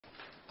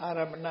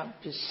Aramana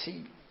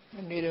Pisi,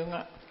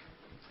 Nirunga,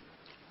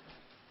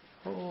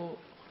 who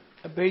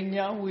a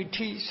Binya with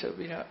tea, so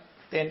we know,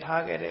 then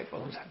target a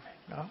bones,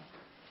 no?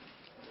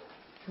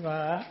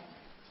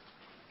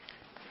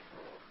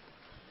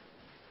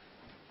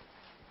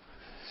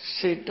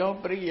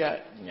 Sito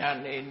Bria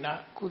Yanina,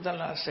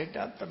 Kudala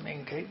Seta, the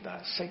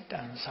Menketa,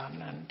 Satan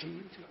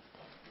Sananti,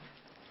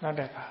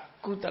 Nadaka,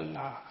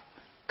 Kudala,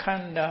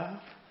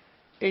 Kanda.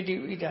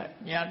 Edivida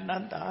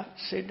Nyananda,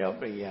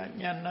 Sedobria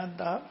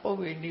Nyananda,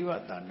 Ovi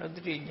Nivata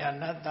Nudri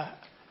Nyananda,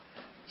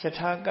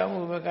 Sataka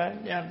Mubaga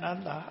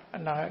Nyananda,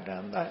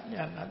 Anadanda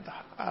Nyananda,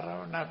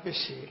 Arana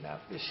Pisila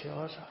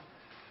Pisiosa.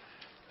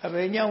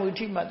 Avenya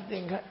Utima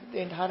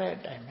then Hare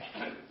Dime.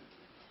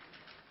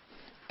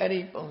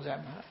 Eri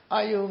Ponzama,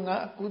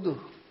 Ayunga Kudu.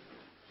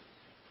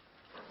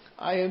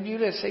 I am you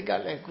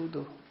Segale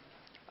Kudu.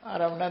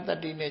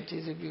 Aranata Dine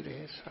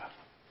Chizibure,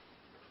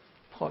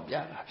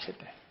 Pobyara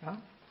Sete, no?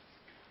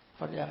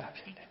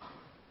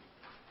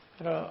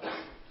 Pero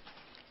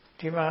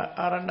Tima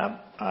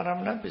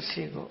Aramna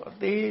Pisigo,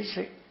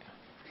 these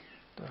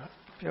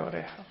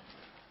Pure.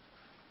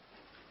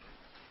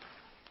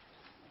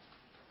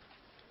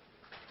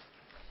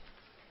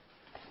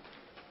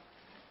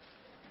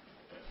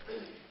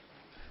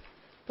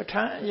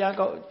 Patan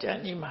Yago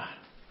Janima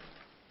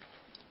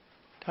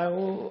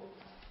Tau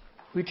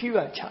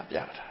Vitiva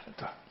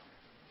Chapyata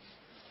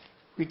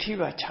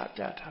Vitiva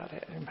Chapyata.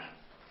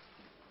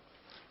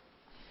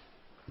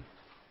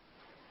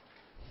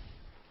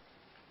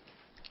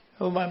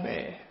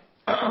 Umame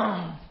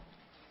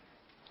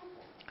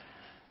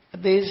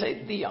they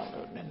say the young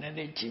and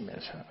they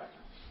chimes.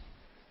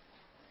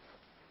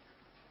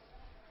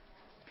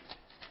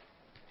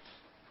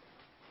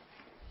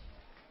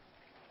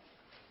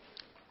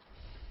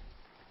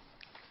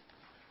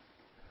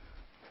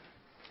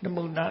 The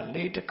moon not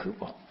later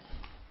Kubo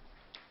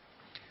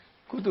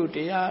Kudu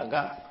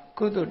Diaga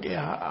Kudu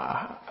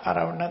Dia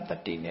around the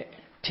Dine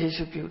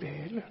Chase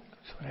beauty,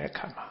 so they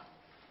come out.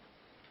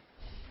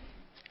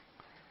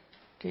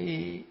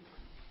 The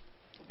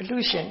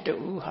illusion to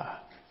Uha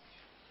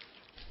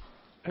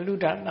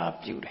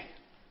Aludana beauty.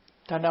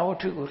 Tanao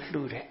to go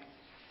Lude.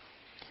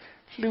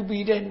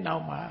 Lubide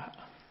Nama,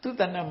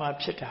 Tudanama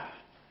Pita.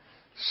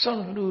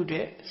 Son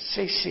Lude,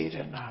 say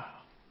Sedana.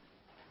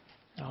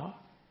 No?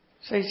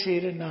 Say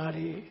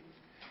Sedanari.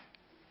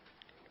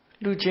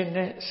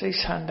 Lugene, say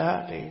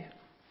Sandari.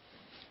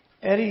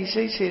 Eri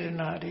say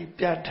Sedanari,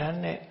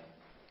 Piatane.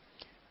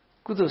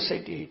 Kudo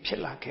say the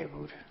Pilake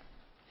Buddha.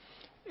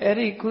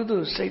 Eri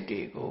Kudu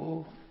Seti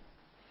go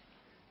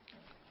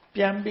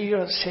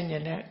Piambio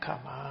Senene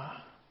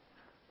Kama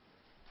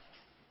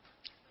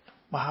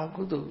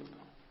Mahagudu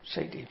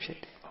Seti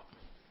Pili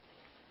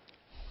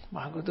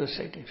Mahagudu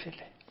Seti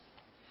Pili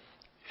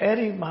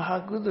Eri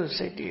Mahagudu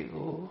Seti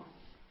go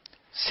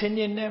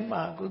Senene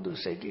Mahagudu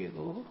Seti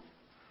go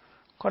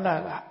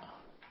Konaga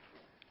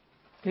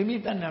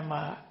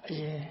Limitanama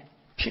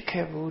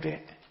Pikebude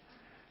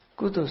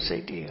Kudu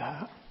Seti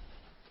ga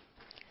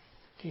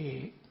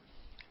the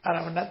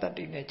Aramanata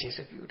Dine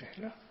Chesabude,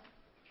 no?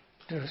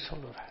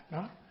 Solura,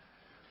 no?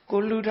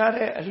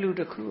 Goludare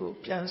aludaku,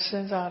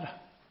 Piansenzara.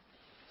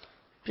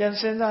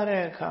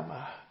 Piansenzare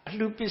kama,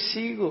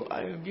 Alupisigo,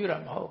 I am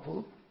Buram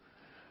Hopu.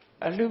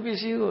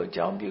 Alupisigo,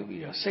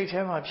 Jambu,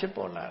 Satama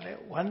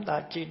Chipolare, one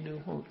that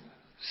Jinu,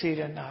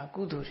 Sedana,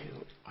 Gudu,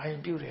 I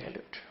am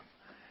Burelut.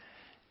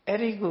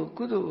 Erigo,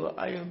 Gudu,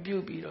 I am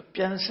Bubi,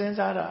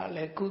 Piansenzara,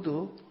 le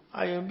Gudu,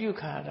 I am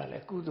Bucana,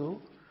 le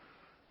Gudu.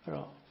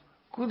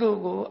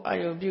 Kudo I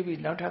am beauty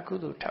not a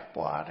kudo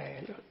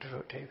tapware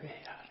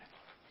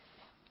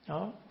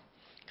no?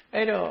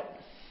 Edo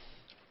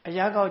a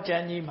yago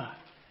janima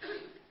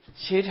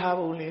shit have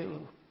only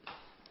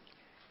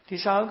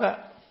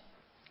Tisaga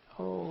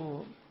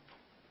oh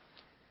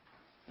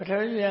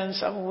Peterian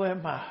somewhere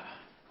ma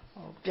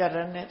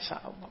Piaranet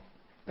Sao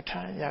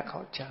Patan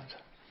Yako chance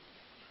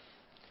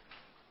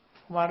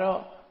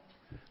Maro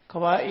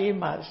Kawa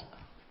Emas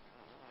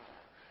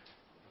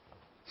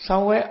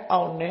Somewhere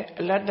on it,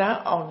 let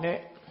down on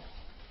it.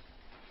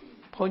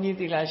 Pony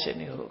the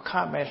lashing you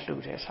can't make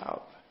looters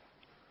out.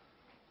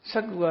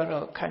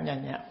 Saguaro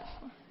Kanyanya,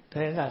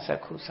 then that's a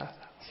kusa.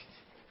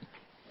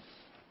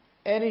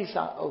 Any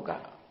sound oga,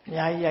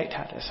 Yayat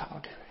had a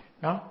sound,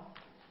 no?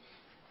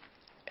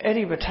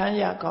 Any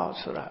Batanya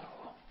Gosura.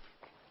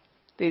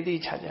 They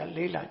did charge a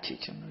Lila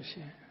teaching,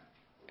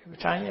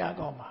 Batanya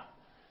Goma,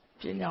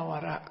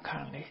 Pinawara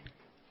Kani,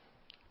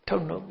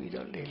 Tono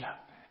Bido Lila,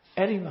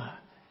 Erima.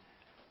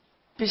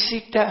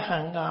 Pisita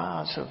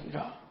hanga so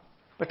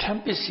but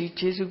Tampisi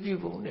Jesu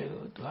people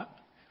knew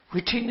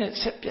we tin it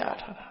sepia,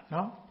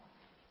 no?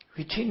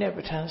 We tin it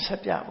but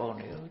sepia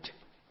only.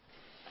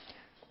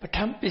 But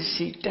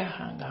Tampisita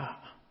hanga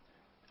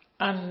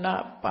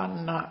Anna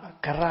Panna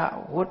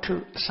Kara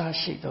Watu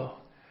Sashido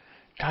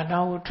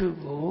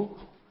Tanautu go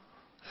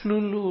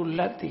Lulu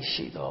Lati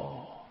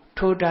Shido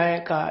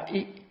Todaika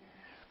I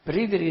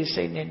Bridri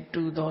saying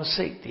to those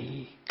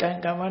safety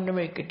Kangamana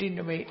make a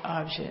dinner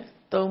option.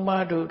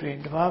 Tomado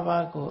and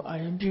Baba go, I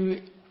am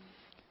beauty.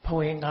 ဘ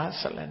ဝင်ငါ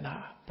ဆလနာ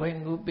ဘဝင်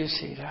ငုပစ္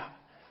စေတာ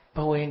ဘ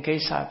ဝင်ကိ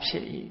စ္စဖြ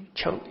စ်၏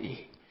ချုပ်၏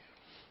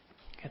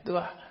ကဲသူက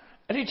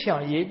အဲ့ဒီထအော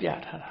င်ရေးပြ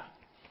ထားတာ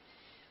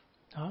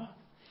နော်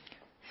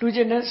လူကျ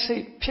င်တဲ့စိ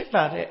တ်ဖြစ်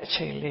လာတဲ့အ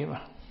ချိန်လေး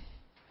မှာ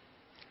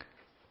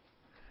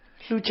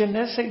လူကျင်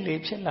တဲ့စိတ်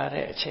လေးဖြစ်လာ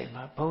တဲ့အချိန်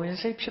မှာဘဝင်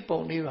စိတ်ဖြစ်ပုံ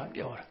လေးပါ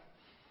ပြောတာ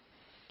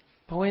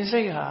ဘဝင်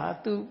စိတ်ဟာ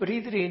သူပရိ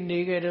သေနေ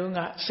ကြတုန်းက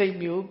စိတ်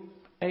မျိုး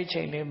အဲ့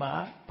ချိန်လေးမှာ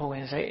ဘဝ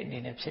င်စိတ်အနေ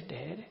နဲ့ဖြစ်တ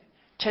ယ်တဲ့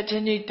ချက်ချ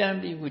င်းကြီးတန်း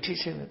ပြီးဝိထိ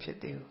စိတ်မဖြစ်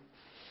သေးဘူး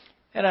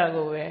အဲ့ဒါ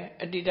ကိုပဲ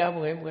အတ္တိတဘ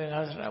ဝင်ဘဝင်ငါ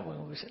ဆလဘဝင်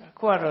ငုပစ္စေတာ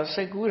ခုကတော့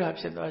စိတ်ကူးတာ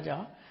ဖြစ်သွားကြော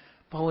င်း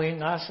ဘဝင်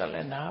ငါဆလ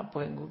နာဘ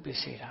ဝင်ငုပစ္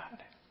စေတာ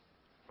တဲ့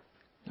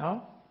နော်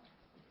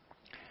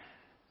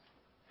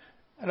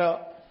အဲ့တော့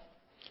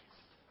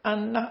အ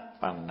န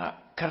ပန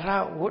ကရ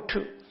ဝတ္ထု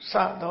စ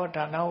သော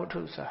ဒါနဝတ္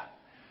ထုဆိုတာ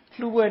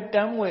လှူဝဲတ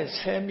န်းဝဲ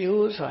10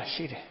မျိုးဆိုတာ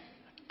ရှိတယ်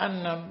အ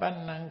နံပ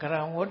နံကရ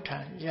ဝဋ္ဌံ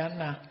ယ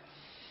နာ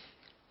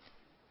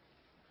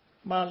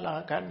မလာ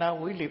ကနာ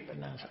ဝိလိပ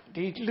နံဆို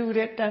ဒီလှူ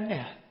တဲ့တန်း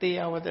နဲ့တေယ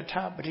ဝတ္ထ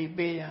ပရိ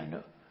ပေယံ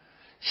တို့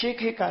ရှေး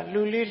ခေတ်က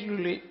လှူ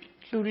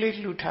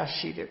လေးထား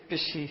ရှိတဲ့ပ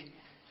စ္စည်း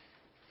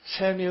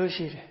10မျိုး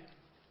ရှိတယ်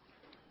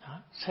နော်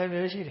10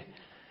မျိုးရှိတယ်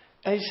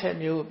အဲ့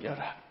10မျိုးကိုပြော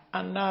တာ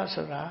အန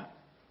ဆိုတာ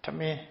သ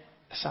မင်း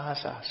အစာအ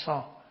စာဆော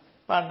င်း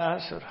ပဏာ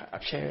ဆိုတာအ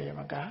ဖြေရ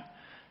မက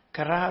က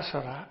ရ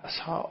ဆိုတာအ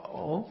ဆောက်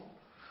အုံ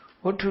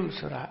ဝတ္ထု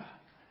ဆိုတာ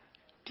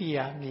တ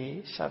ရားမြေ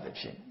စသ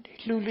ဖြင့်ဒီ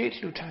လှူလေး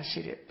လှူထားရှိ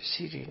တဲ့ပစ္စ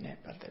ည်းတွေနဲ့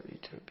ပတ်သက်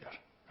ပြီးသူပြော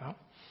တာနော်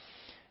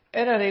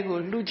အဲ့ဒါတွေကို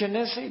လှူခြင်း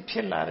နဲ့စိတ်ဖြ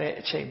စ်လာတဲ့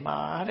အချိန်မှာ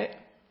တဲ့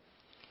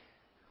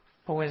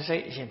ဘဝင်စိ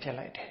တ်အရင်ဖြစ်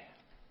လိုက်တယ်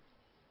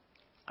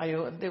အာယု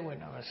အသက်ဝင်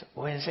တော့ဆိုဘ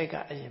ဝင်စိတ်က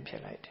အရင်ဖြ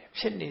စ်လိုက်တယ်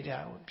ဖြစ်နေတာ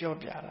ကိုပြော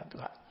ပြတာသူ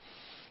ကဒါ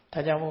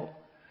ကြောင့်မို့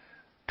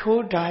ထို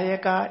ဒါယ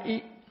ကာဤ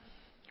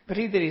ပ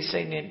ရိသေစိ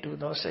တ်နှင့်တူ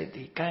သောစိတ်သ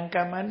ည်ကံက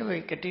မ္မနမိ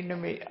တ်ကတိန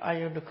မိတ်အာ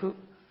ယုတစ်ခု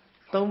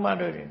သုံးပါး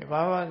တို့တွင်တ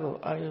ဘာဝကို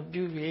အာယု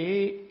ပြု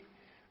၍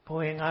ဘ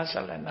ဝင်ငါဆ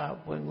လနာ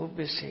ဘဝင်ငုပ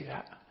စ္စေက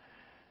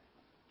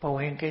ဘဝ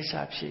င်ကိစ္စ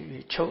ဖြစ်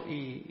၍ချုပ်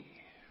၏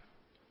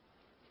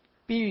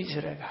ပြီး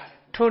ဆိုတဲ့က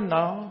ထို့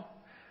နောက်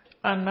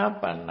အာနာ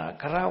ပါနာ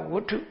ကရဝ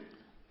တ္ထု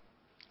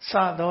စ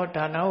သော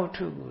ဒါနဝတ္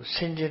ထုကိုဆ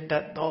င်ခြင်တ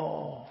တ်သော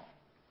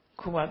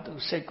ခုမှသူ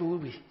စိတ်ကူး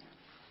ပြီး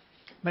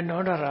မနော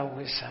ဒရ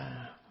ဝိသံ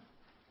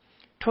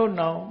ထို့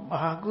နောက်မ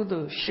ဟာကု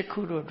သိုလ်8ခု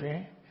တို့တွင်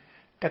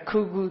တစ်ခု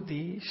ခုသ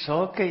ည်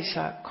ဇောကိစ္စ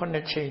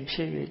9ချိန်ဖြ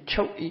စ်၍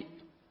ချုပ်၏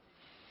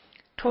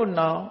ထို့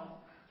နောက်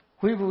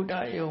ဝိဗုဒ္ဓ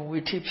ယုံဝိ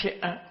ထိဖြစ်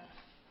အံ့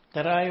တ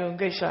ရားယုံ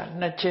ကိစ္စ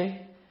2ချိန်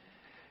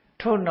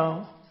ထို့နောက်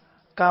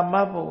ကာမ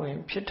ဘဝင်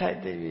ဖြစ်ထိုက်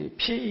သည်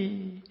ဖြစ်၏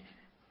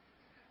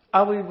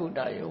အဝိဗုဒ္ဓ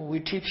ယုံဝိ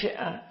ထိဖြစ်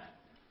အံ့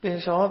ပင်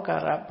စောကာ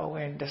ရဘဝ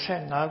င်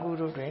15ခု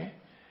တို့တွင်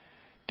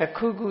တစ်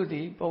ခုခုသ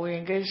ည်ဘဝ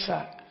င်ကိစ္စ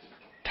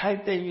ထိုက်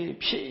သည်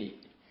ဖြစ်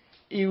၏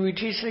ဤဝိ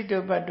ထိစိတ်တ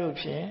ပတ်တို့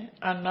ဖြင့်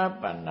အာနာ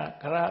ပါန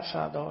ကရဆ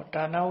သော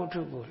ဒါနဝတ္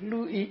ထုကိုလှူ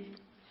၏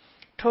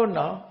ထို့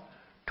နောက်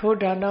ထို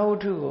ဒါနဝ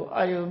တ္ထုကို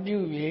အာယုပြု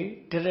၍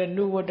ဒရ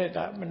ဏုဝတ္တက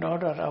မနော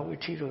ဒရဝိ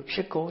ထိတို့ဖြ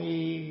စ်ကုန်၏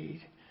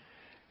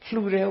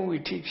လှူတဲ့ဝိ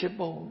ထိဖြစ်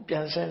ပုံပြ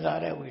န်စင်စား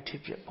တဲ့ဝိထိ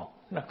ဖြစ်ပုံ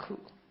နှစ်ခု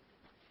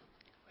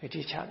ဝိ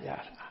ထိချပြတာ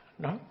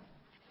နော်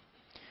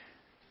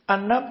အာ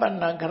နာပါ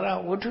နကရ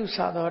ဝတ္ထုဆ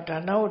သောဒါ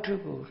နဝတ္ထု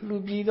ကိုလှူ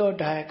ပြီးသော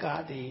ဒါယက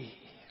သည်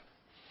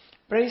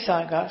ပရိစ္ဆာ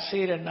ကစေ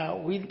ရနာ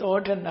ဝိသော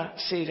ဒနာ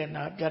စေရ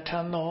နာပြဋ္ဌာ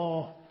န်းသော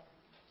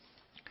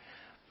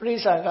ပရိ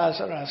စ္ဆာက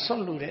ဆိုတာဆွ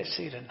တ်လူတဲ့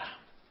စေရနာ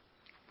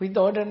ဝိ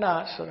သောဒနာ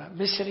ဆိုတာမ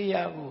စ္စရိယ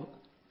ကို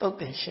တုတ်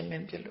တင်ရှင်းလ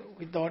င်းပြလို့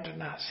ဝိသောဒ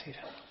နာစေရ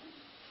နာ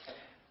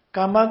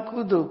ကာမကု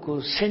သိုလ်ကို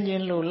ဆင်ခြ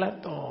င်လိုလတ်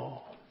သော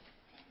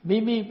မိ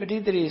မိပဋိ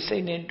သေစိ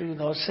တ်နှင့်တူ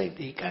သောစိတ်သ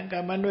ည်ကံက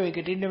မ္မနွေဂ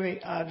တိနမိ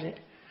တ်အားဖြင့်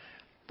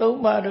သုံး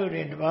ပါးတို့တွ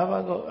င်တဘာဝ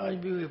ကိုအာ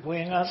ပြုဘဝ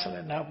င်ငါဆလ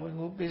နာဘဝင်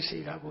ငုပစ္စေ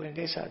ကဘဝင်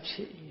ကိစ္စဖြ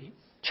စ်၏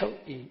ချုပ်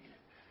၏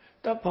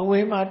တော့ဘဝ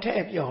င်မှာထ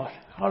ည့်ပြောတာ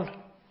ဟုတ်လား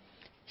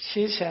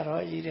ရှေးဆရာ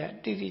တော်ကြီးတဲ့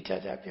တိတိကျ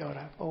ကျပြော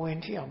တာဘဝင်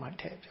ထီအောင်မှ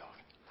ထည့်ပြော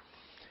တာ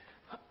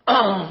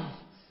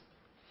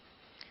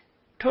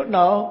ထို့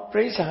နောက်ပ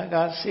ရိစ္ဆာက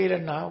စေရ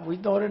နာဝိ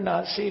သောရဏ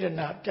စေရ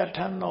နာပြဋ္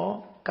ဌာန်းသော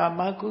ကာမ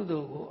ကု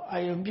သိုလ်ကိုအာ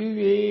ယုပြု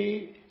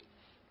၍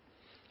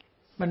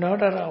မနော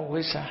ဒရ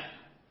ဝိသံ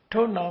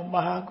ထို့နောက်မ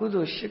ဟာကု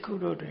သိုလ်8ခု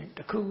တို့တွင်တ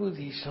စ်ခုခုသ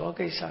ည်ဇော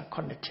ကိစ္စ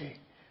9ချိန်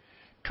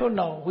ထို့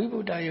နောက်ဝိဗု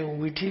ဒ္ဓယုံ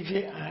ဝိထိဖြ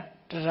စ်အံ့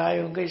တရား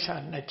ယုံကိစ္စ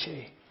2ချိ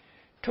န်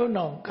ထို့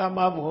နောက်ကာမ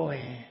ဘဝ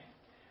င်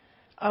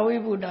အဝိ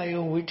ဗုဒ္ဓ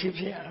ယုံဝိထိ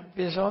ဖြစ်အံ့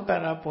ပိစောကာ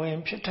ရဘဝင်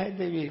ဖြစ်ထိုက်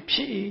သည်ဖြ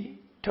စ်၏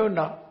ထို့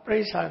နောက်ပရိ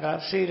စ္ဆာက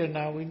စေရ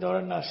နာဝိသောရ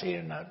ဏစေရ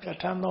နာပြဋ္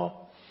ဌာန်းသော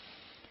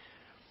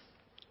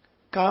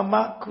ကာမ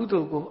ကု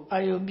သိုလ်ကိုအာ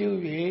ယုပြု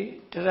၍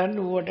တရ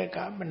ဏုဝတ္တက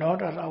မနော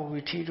ဒရဝိ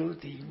ထိတို့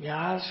သည်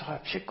များစွာ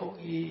ဖြစ်ကုန်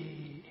၏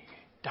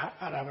ဒါ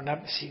အာရမဏ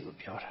ပစ္စည်းကို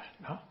ပြောတာ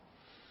နော်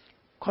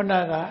ခုန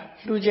က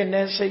လှူခြင်း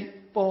နဲ့စိတ်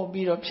ပေါ်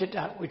ပြီးတော့ဖြစ်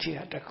တာဝိထိက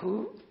တစ်ခု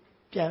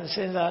ပြန်စ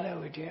ဉ်းစားတဲ့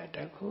ဝိထိကတ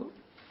စ်ခု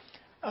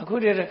အခု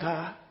တည်းတခါ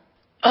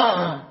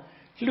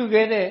လှူ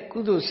ခဲ့တဲ့ကု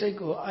သိုလ်စိတ်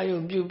ကိုအာယု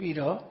ပြုပြီး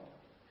တော့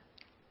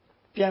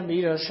ပြန်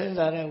ပြီးတော့စဉ်း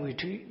စားတဲ့ဝိ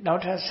ထိနော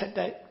က်ထပ်ဆက်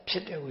တိုက်ဖြ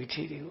စ်တဲ့ဝိ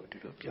ထိတွေကိုဒီ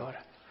လိုပြော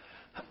တာ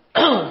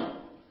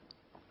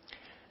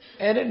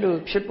အဲ့ဒီလို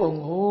ဖြစ်ပုံ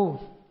ကို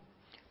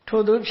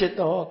ထို့သို့ဖြစ်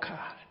သောအခါ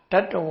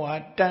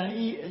Tatwa Tan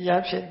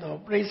Yapsito,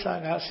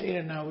 Presaga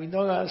Serena,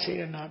 Widoga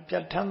Serena,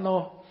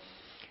 Piatano,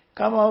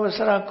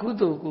 Kamavasara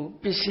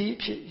Kudugu, Pisi,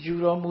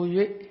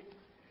 Juromuye,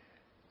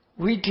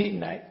 Witi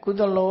night,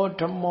 Kudalo,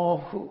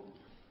 Tomohu,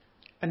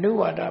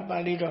 Anuada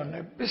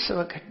Balidon,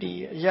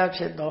 Pisavakati,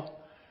 Yapsito,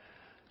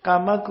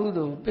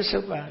 Kamakudu,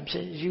 Pisavan,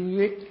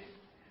 Yuye,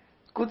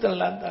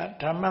 Kudalata,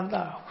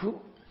 Tamanda, Hu,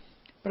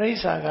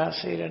 Presaga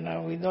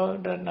Serena,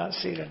 Widoga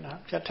Serena,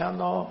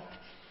 Piatano.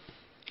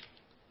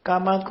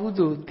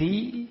 Kamakudu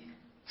di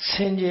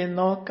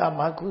Senjeno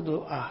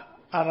Kamakudu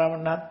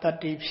Aramana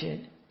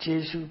Tatipshin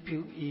Jesu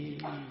Piu E.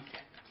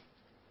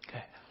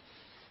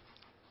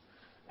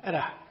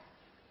 Era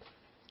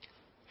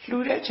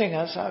Luda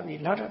Chenga Sabi,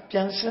 not a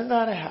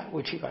Piansana,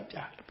 which he got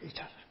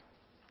Pita.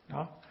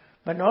 No?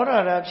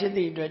 Manora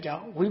Rapsidi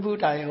Dwaja,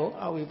 Wibutayo,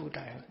 a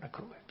Wibutayo,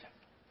 Nakuba.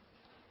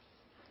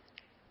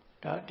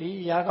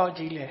 Di Yago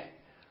Gile,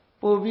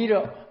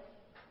 Bobiro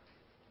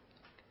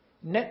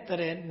Net the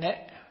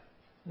net.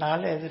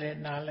 Nale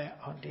nale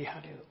on the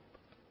Hadu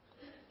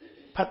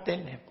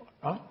Patene,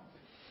 no?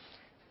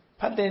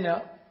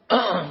 Patena,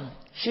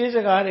 she's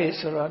a guy,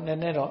 so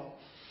Nenero.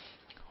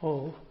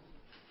 Oh,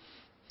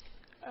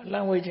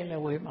 language in the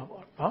way, my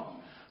boy, no?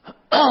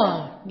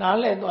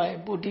 Nale, do I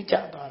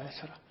Buddha,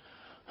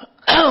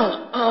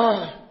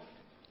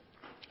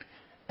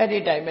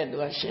 any time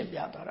do I shame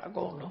Yadara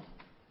go, no?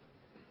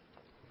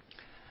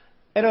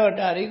 Ero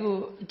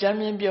Darigu,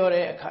 Jamin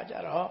Biore,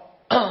 Kajaro,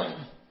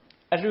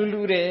 a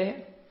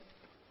lulure.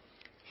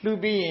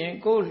 Lubi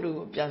go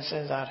lu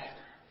Piansenzare.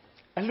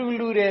 A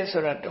lulure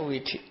sorat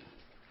witty.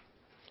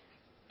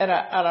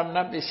 Era Aram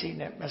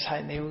Nabisine,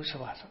 Masai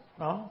Neuswas,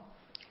 no?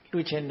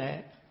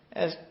 Lucene,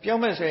 as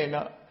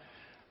Piomaseno,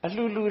 a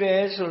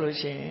lulure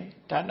solution,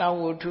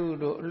 Tanawu to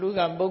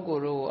Lugan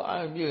Boguru,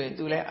 I'll view it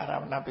to let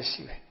Aram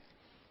Nabisive.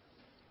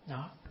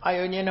 No, I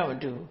only know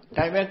do.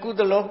 Time good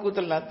the law, good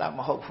the latam,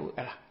 hopeful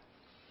era.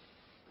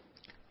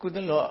 Good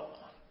the law,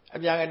 a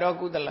young dog,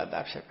 good the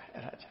latam.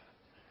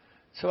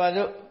 So I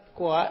do.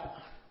 What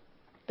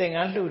thing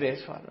I do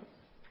this for them.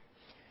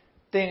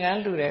 Thing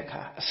I do that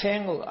car, a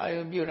single I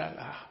will build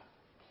a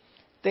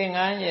thing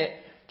I yet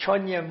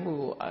chonya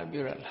moo I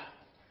build a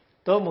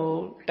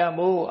Domo,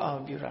 Damo, I'll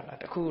build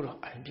a cool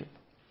I do.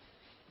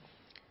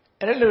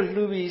 A little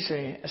Luby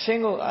saying, a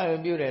single I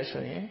will build a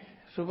saying,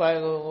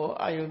 Subago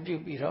I will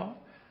build below,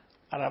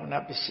 Arab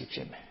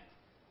Napisip.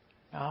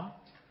 Now,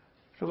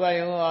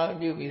 Subago I will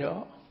build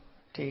below,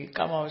 take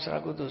come out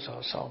Saragudus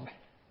or saw me.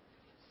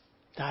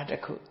 That a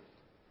cool.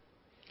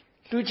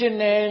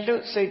 Lugene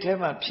look say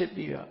tema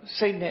pipio,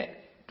 say net,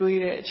 do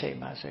it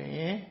chema,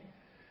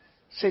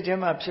 say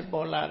tema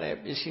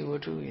pipola, busy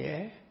would do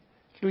ye.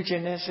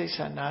 Lugene say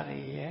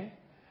sanari ye.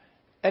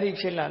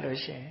 Ericilla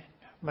Luce,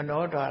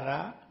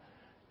 Manodara,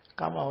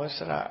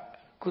 Kamawasra,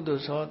 Kudu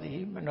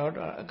Sodi,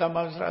 Manodara,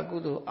 Kamasra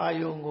Kudu,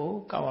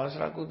 Ayungo,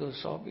 Kamasra Kudu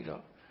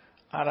Sobido,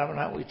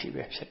 Aramana Witty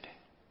website.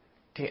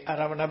 The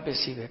Aramana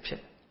busy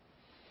website.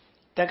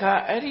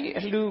 Taka Eri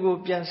Lugo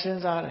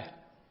Piansenzare.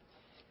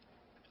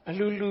 A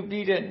lulu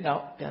beat it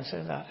now,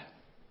 Piansenzare.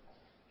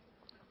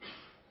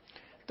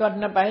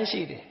 Donna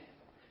Bansidi,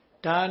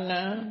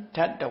 Dana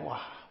Tatawa,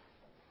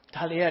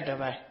 Talia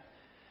Davai.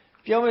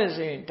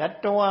 Piovese,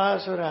 Tatawa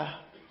Sura,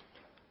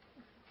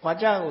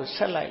 Wajago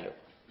Salailo,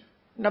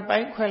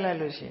 Nabanquella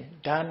Lucy,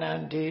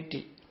 Dana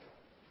Deity,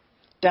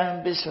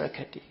 Dan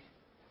Biswakati,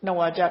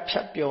 Nawaja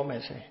Psap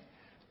Piomese,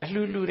 a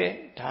lulu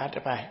de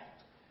Tatabai.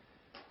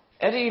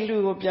 Eri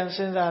Lugo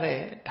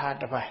Piansenzare,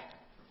 Tatabai.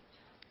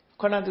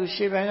 Konadu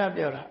Shivanga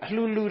Biora,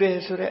 Lulu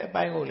Sure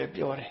Bangole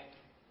Biore.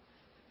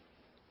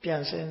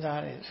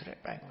 Piansenzare Sure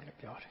Bangole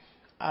Biore.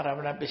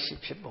 Arabna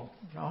Bishop,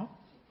 no?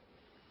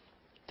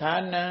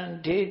 Tana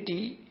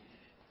Dedi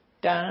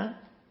Dan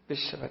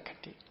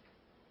Bishavakati.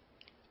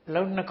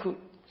 Lonaku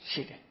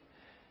Shide.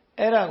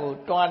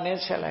 Erago Tuane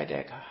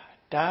Saladeka.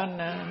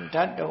 Dana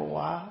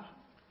Dadawa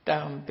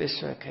Dan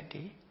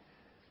Bishavakati.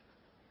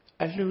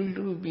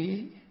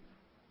 Alulubi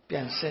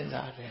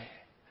Piansenzare.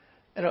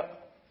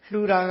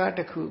 Luraga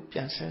the coup,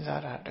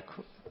 Piansenzara the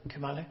coup,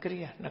 Timala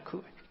Kriya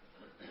Naku.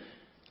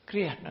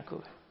 Kriya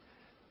Naku.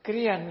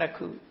 Kriya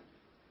Naku.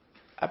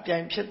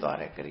 Apiam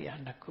Chitore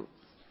Kriya Naku.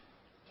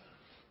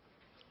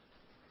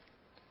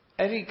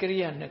 Every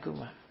Kriya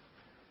Nakuma.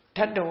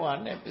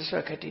 Tadawan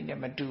episode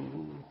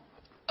Madu.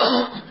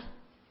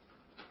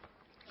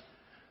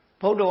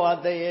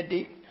 Podoa de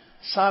Edi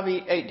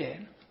Savi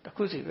 8 the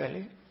Kusi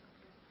Valley.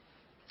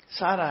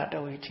 Sara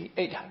Dawiti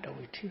 8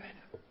 Dawiti.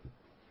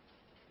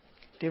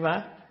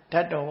 Dima.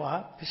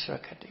 Tadawa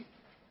Pisrakati.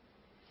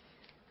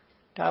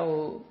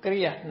 Tau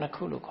Kriya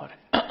Nakulu Kore.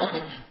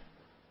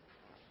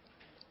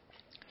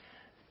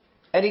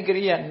 Eri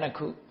Kriya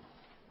Naku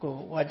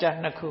go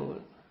Wajah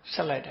Naku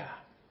Salada.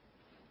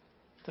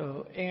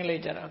 To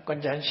English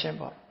conjunction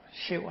board,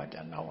 she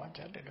Wajah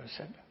Nawaja little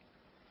said.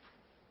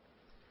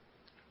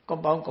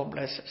 Compound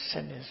complex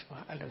sentence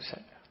for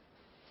Alusada.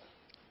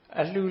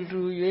 A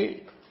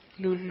Lulu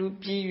Lulu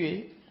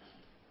Piwe.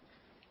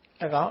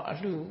 A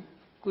Lu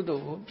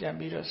Kudo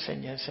Jambiro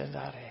Senya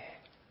Sendare.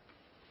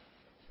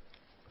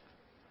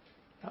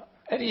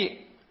 အဲ့ဒီ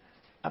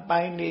အ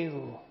ပိုင်းလေး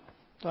ကို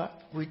သူက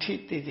ဝိထိ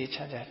တည်တည်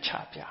ချာချာချ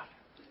ပြတယ်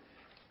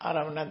အာရ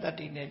မဏတတ္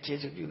တိနဲ့ကျေ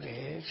စုပြုတ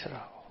ယ်ဆို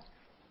တော့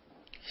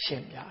ရှ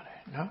င်းပြတ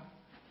ယ်နော်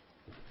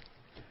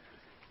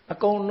အ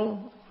ကုန်လုံး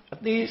အ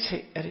သေးစိ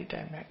တ်အဲ့ဒီ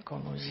တိုင်းပဲအကု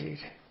န်လုံးရေး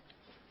တယ်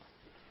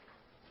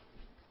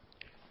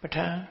ပဋ္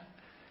ဌာန်း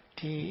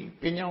ဒီ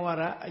ပညာဝါ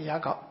ဒအရာ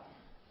ကောက်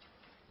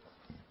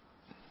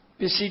ပ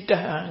စ္စည်းတ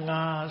ဟံ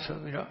ငါဆို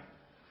ပြီးတော့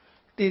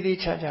တည်တည်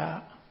ချာချာ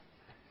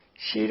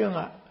ရှင်းတော့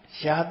က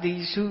ယာတိ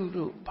စု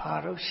တို့ဘာ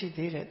လို့ရှိ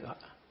သေးတယ်သူက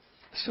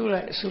အစု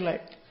လို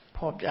က်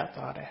ဖော်ပြ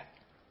သွားတယ်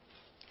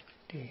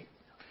ဒီ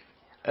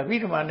အဘိ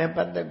ဓမ္မာနဲ့ပ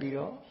တ်သက်ပြီး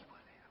တော့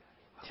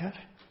ကြားတ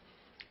ယ်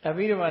အ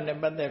ဘိဓမ္မာနဲ့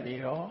ပတ်သက်ပြီး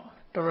တော့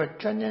တော်တော်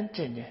ကြမ်းကြမ်းကျ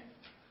င်ကျင်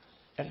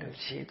အဲ့လို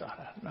ရေးသွား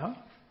တာနော်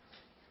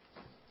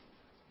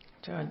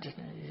ကြမ်းကြ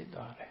မ်းရေး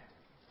သွားတယ်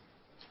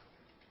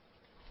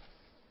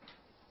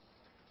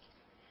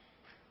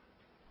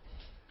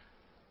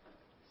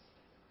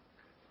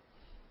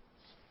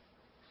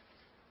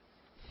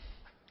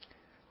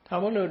ဒါ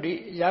မို့လို့ဒီ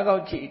ရာဂော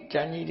က်ကြီးကျ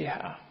မ်းကြီးတွေ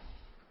ဟာ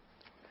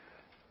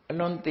အ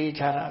လွန်သေး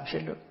ချာတာဖြ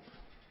စ်လို့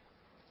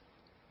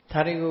ဒါ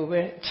တွေကို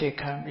ပဲအခြေ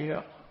ခံပြီး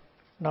တော့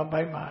နောက်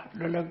ပိုင်းမှာ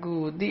လွယ်လွယ်ကူ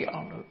ကူသိအော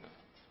င်လို့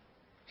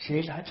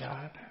ရေးလာကြ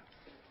တယ်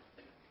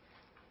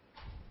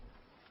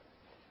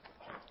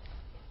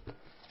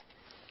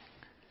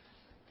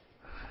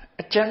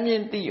အကျဉ်းမြ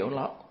င့်သိအောင်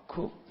လို့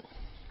ခု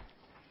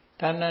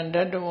ဒါနန္တ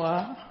တဝါ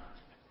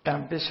တံ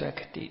ပစ္စဝက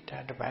တိဒါ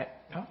တစ်ပိုက်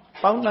နော်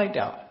ပေါင်းလိုက်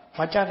တာမ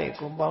ကြတဲ့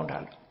ကိုပေါင်းတာ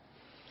လို့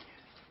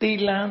သီ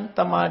လံသ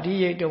မာဓိ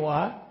ယတဝါ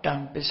တံ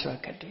ပစ္စဝ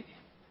ကတိ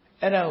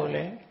အဲ့ဒါကို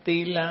လေသီ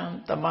လံ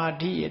သမာ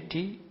ဓိယ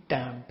တိ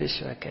တံပစ္စ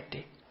ဝက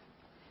တိ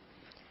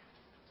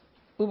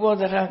ဥပော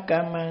ဒရက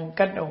မ္မံ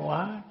ကတ္တဝါ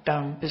တံ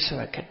ပစ္စဝ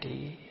ကတိ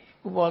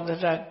ဥပောဒ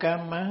ရက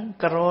မ္မံ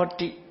ကရော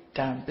တိ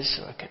တံပစ္စ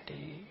ဝက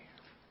တိ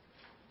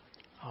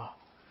ဟော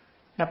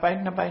နှစ်ပို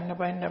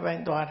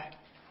င်းသွားတယ်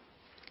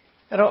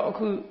အဲ့တော့အ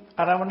ခု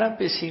အာရမဏ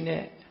ပစ္စည်း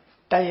နဲ့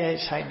တိုက်ရို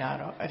က်ဆိုင်တာ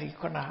တော့အဲ့ဒီ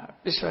ခုန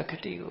ပစ္စဝက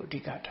တိကိုအဓိ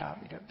ကထား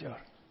ပြီးတော့ပြော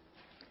တယ်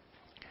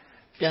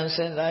ပြန်စ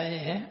ဉ်းစားရ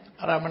င်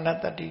အာရမဏ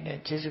တတ္တိနဲ့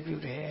ကျေစုပြု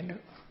တယ်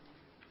လို့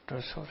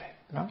တို့ဆိုတယ်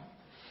နော်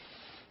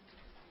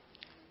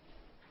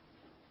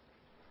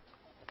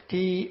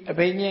ဒီအ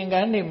ဘိညာဉ်က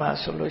န်းတွေမှာ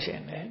ဆိုလို့ရှိရ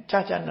င်လည်း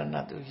ကြာနန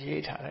သူ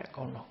ရေးထားတယ်အ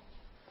ကုန်လုံး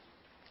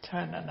ကြာ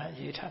နန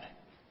ရေးထားတယ်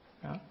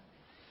နော်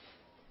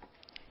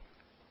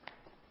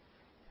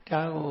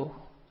ဒါကို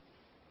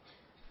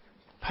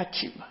ဖတ်ကြ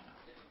ည့်ပါ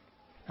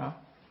နော်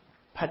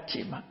ဖတ်ကြ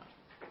ည့်မှ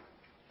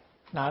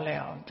နားလည်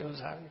အောင်ကြိုး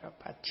စားပြီးတော့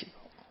ဖတ်ကြည့်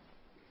ပေါ့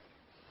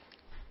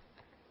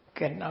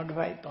ကဲနောက်တစ်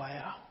ပိုက်သွားရ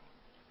အောင်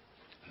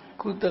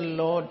ကုသ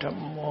လောဓ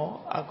မ္မော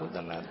အကုသ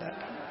လတ္တ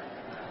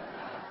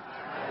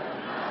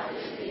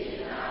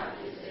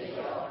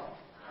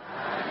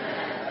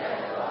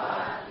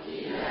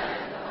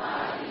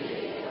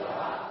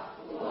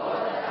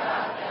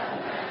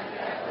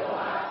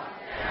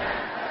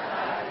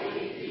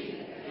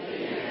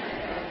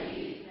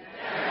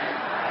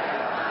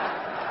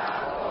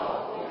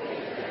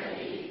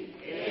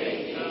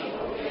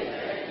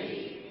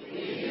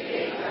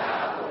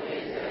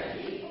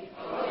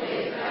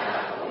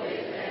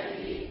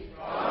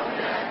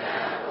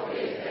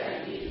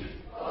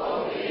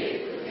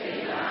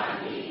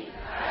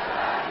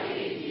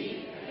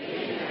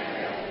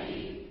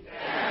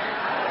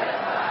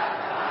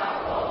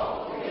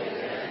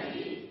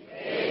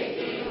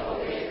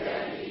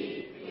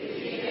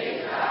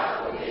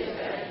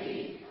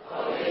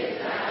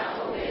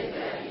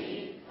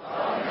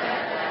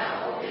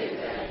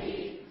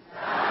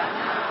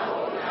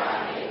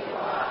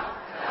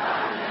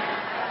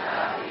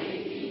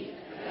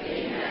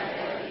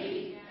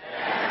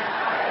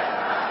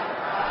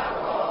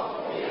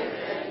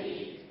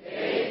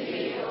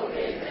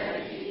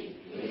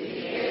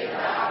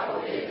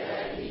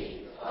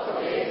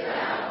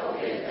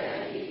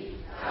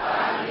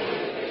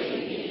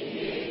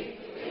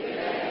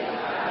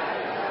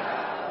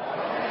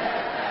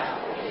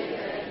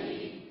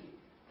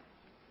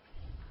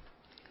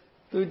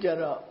သူကြ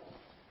တော့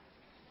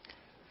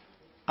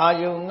အာ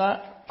ယုံက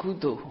ကု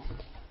သိုလ်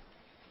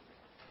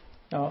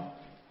နော်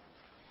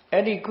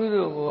အဲ့ဒီကု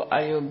သိုလ်ကိုအာ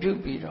ယုံပြု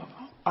ပြီးတော့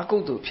အကု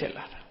သိုလ်ဖြစ်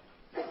လာတာ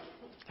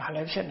ဒါလ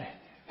ည်းဖြစ်နေ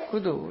ကု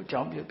သိုလ်ကိုအကြော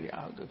င်းပြုပြီးအ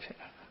ကုသိုလ်ဖြစ်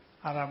လာတာ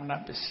အာရမဏ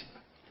ပစ္စည်း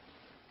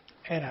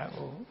အဲ့ဒါ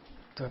ကို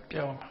သူ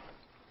ပြောမှာ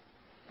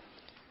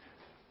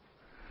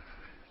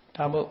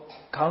ဒါမို့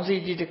ခေါင်းစ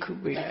ည်းကြီးတစ်ခု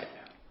ပေးလိုက်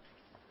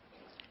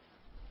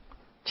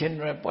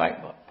general point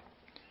ပေါ့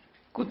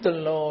ကုသ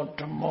လော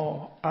ဓမ္မော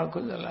အကု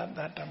သလတ္တ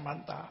ဓမ္မ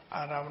တ္တ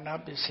အာရမဏ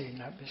ပစ္စေ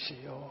နပစ္စ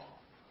ယော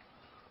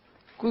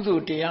ကုသို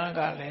လ်တရားက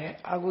လည်း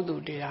အကုသို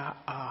လ်တရား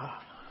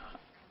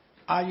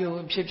အာယုံ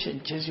ဖြစ်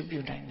ကျေစုပြု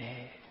နိုင်တ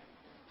ယ်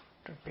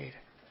တို့ပေးတ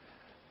ယ်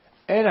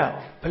အဲ့ဒါ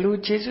ဘယ်လို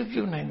ကျေစု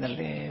ပြုနိုင်တယ်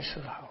လဲ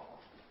ဆိုတာကို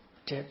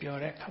ကျေပြော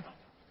တဲ့အခါမှာ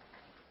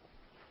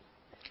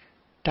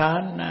ဒါ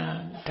နံ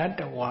ဓတ္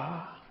တဝါ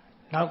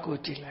နောက်ကို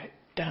ကြည့်လိုက်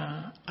တံ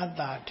အတ္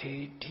တထေ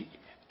တိ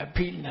အ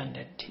ဘိနန္ဒ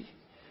တိ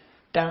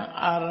တံ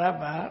အာရ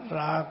ဘ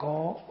ရာ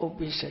ဂောဥ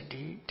ပိစ္ဆ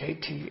တိဒိဋ္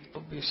ဌိဥ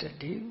ပိစ္ဆ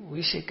တိဝိ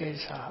သိကိ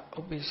စ္ဆာဥ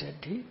ပိစ္ဆ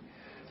တိ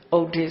ဥ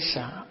ဒိစ္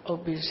စံဥ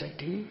ပ္ပိစ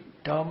တိ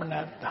ဒေါမန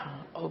တံ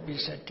ဥပ္ပိ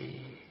စတိ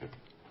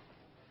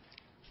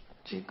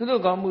ဒီကုသို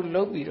လ်ကောင်းမှု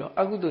လုပ်ပြီးတော့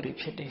အကုသိုလ်တွေ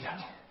ဖြစ်နေတာ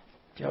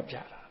ပြောပြ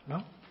တာ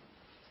နော်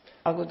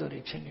အကုသိုလ်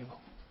တွေဖြစ်နေပုံ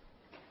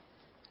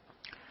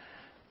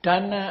ဒါ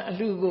နံအ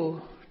လှကို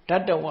ဓာ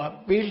တဝါ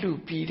ပေးလှူ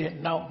ပြီးတဲ့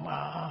နောက်မှာ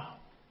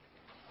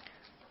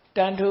တ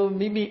န်ထို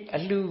မိမိအ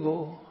လှ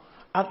ကို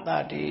အတ္တ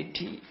တေ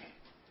တိ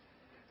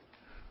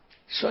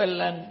ဆွဲ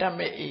လန်းတတ်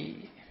မဲ့ဤ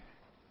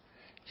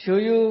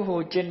ရိုးရိုးဟို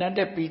ကျင့်တတ်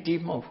တဲ့ပီတိ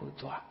မဟုတ်ဘူး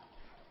သွား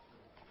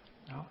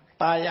နော်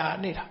ตาယာ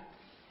နေတာ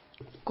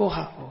ကို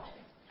ဟာဟို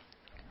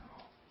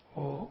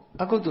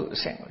အကုသိုလ်အ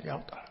ဆင့်ကိုရော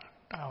က်သွားတာ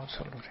ဒါအောင်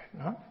ဆိုလို့တယ်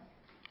နော်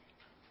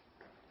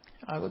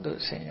အကုသိုလ်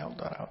အဆင့်ရောက်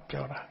သွားတာ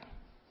ပြောတာ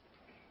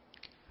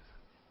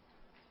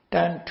တ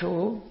န်ထို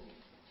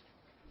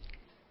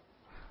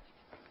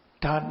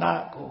ဒါန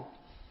ကို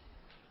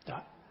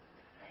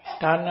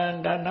ဒါနံ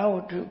ဒါနဝ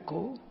တ္ထု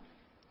ကို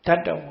ဓာ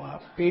တဝါ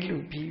ပေးလူ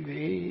ပြီး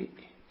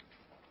၍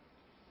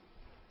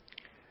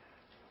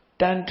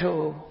တန်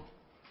ထို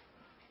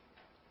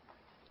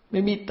မိ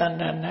မိတဏ္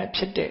ဍာ၌ဖြ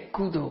စ်တဲ့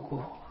ကုသိုလ်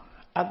ကို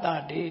အတ္တ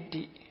တေ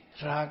တိ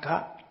ရာဂ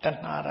တ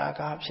ဏှာရာ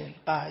ဂဖြင့်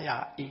တာယာ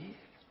၏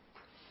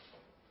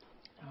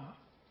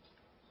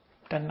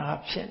တဏှာ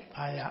ဖြင့်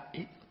တာယာ၏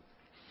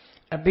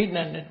အဘိန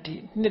န္တိ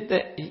နှစ်သ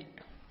က်၏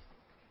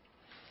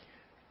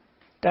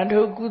တန်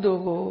ထိုကုသို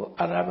လ်ကို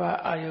အရဘ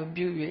အာယု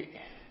ပြု၍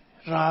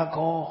ရာ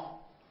ဂော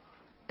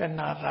တ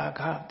ဏှာရာ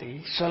ဂသည်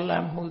ဆွလ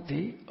န်းမှုသ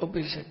ည်ဥပ္ပ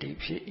စ္စတိ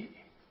ဖြစ်၏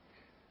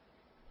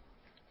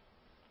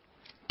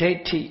ဒိ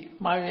ဋ္ဌိ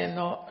မှားယွင်း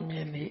သောအမြ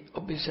င်သည်ဥ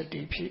ပ္ပစ္စ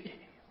တိဖြစ်၏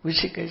ဝိ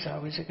သိကိစ္စ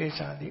ဝိသိကိစ္စ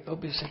သည်ဥပ္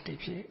ပစ္စတိ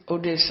ဖြစ်ဥ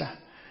ဒိစ္စ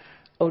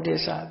ဥဒိ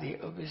စ္စသည်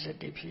ဥပ္ပစ္စ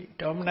တိဖြစ်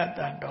ဒေါမန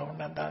တံဒေါမ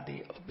နတသ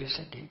ည်ဥပ္ပစ္စ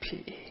တိဖြ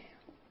စ်၏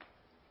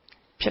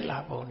ဖြစ်လာ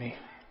ပုံနေ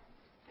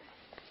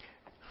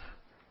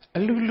အ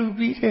လူလူ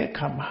ပြီးတဲ့အ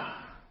ခါမှာ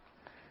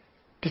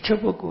တချို့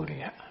ပုဂ္ဂိုလ်တွေ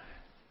က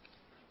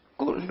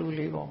ကိုယ်လူ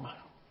လေးပေါ်မှာ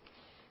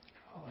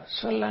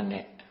ဆွလန်း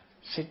တဲ့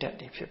စိတ်ဓာတ်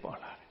တွေဖြစ်ပေါ်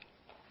လာတယ်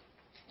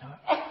နော်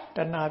တ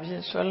ဏှာဖြ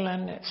င့်ဆွလ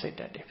န်းတဲ့စိတ်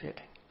ဓာတ်တွေဖြစ်တ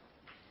ယ်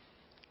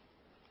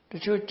တ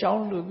ချို့ကြော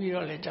င်းလူပြီး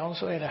တော့လေကြောင်း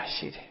ဆွဲတာ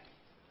ရှိတယ်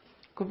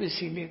ကိုယ်ပစ္စ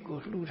ည်းလေးကို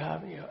လှူထား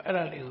ပြီးတော့အဲ့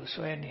ဒါလေးကို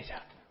ဆွဲနေတာ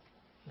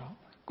နော်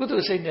ကုသို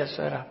လ်စိတ်နဲ့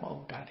ဆွဲတာမဟု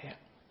တ်တာတဲ့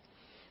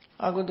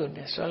အကုသိုလ်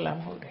နဲ့ဆွလ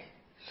န်းမှုတွေ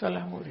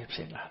ဖြ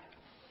စ်လာတယ်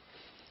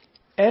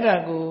အဲ့ဒါ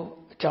ကို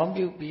အကြောင်း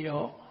ပြုပြီး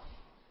တော့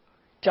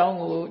ကြောင်း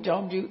ကိုအကြော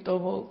င်းပြု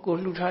တော့ကို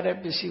လှူထားတဲ့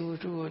ပစ္စည်းဝ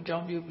တ္ထုကိုအကြော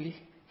င်းပြုပြီး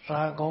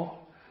ရာဂော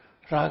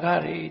ရာဂ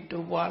တွေ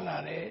တိုးပွားလာ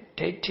တဲ့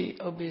ဒိဋ္ဌိ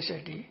ဥပ္ပစ္စ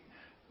တိ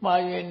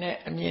မှားယွင်းတဲ့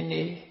အမြင်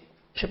တွေ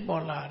ဖြစ်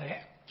ပေါ်လာတဲ့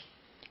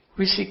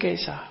ဝိသိကိ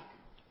စ္စ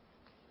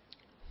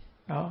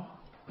နော်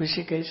ဝိ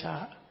သိကိစ္စ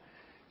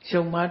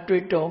ယုံမှ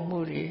တွေ့တော်မှု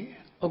တွေ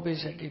ဥပ္ပစ္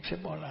စတိဖြ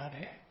စ်ပေါ်လာတ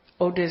ယ်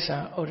ဥဒိစ္စံ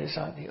ဥဒိစ္စ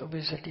သည်ဥပ္ပ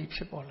စ္စတိဖြ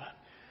စ်ပေါ်လာ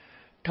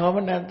ဒေါမ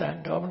နတံ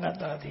ဒေါမန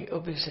တသည်ဥ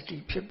ပ္ပစ္စတိ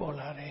ဖြစ်ပေါ်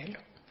လာတယ်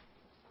လို့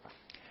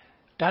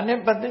ဒါနဲ့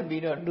ပတ်သက်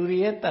ပြီးတော့လူတွေ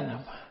ရဲ့တဏ္ဍာ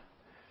မှာ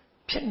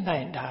ဖြစ်နို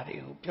င်တာတွေ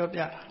ကိုပြော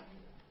ပြတာ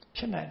ဖြ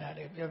စ်နိုင်တာ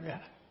တွေပြောပြတာ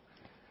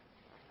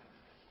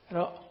အဲ့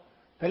တော့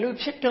ဘယ်လို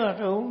ဖြစ်တော့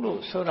လို့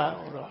ဆိုတာ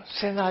ကိုတော့စ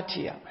ဉ်းစားကြ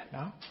ည့်ရမယ်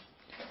နော်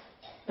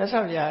မြတ်စွာ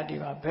ဘုရားဒီ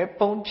မှာဘယ်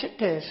ပုံဖြစ်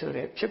တယ်ဆို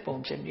တဲ့ဖြစ်ပုံ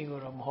ဖြစ်နည်းကို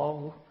တော့မဟော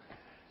ဘူး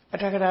အ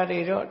ထက်ကရာတွေ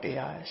တော့တ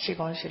ရားရှိ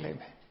ကောင်းရှိလိမ့်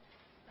မယ်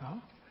နော်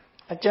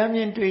အကြမ်းမြ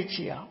င်တွေးကြ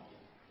ည့်အောင်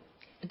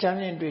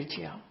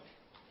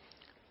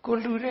ကို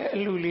လူတဲ့အ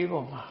လူလေး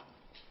ပေါ်မှာ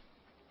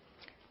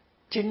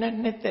ကျင့်တဲ့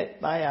နှစ်သက်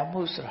သားရ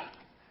မှုဆိုတာ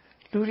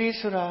လူတွေ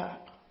ဆိုတာ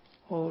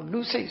လူ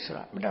စိတ်ဆို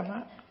တာမတမ်းစ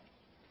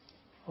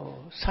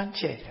မ်း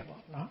ကြဲတယ်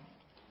ပေါ့နော်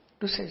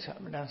လူစိတ်ဆိုတာ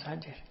မတမ်းစမ်း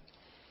ကြဲ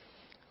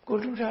ကို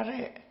လူထား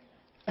တဲ့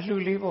အလူ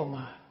လေးပေါ်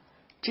မှာ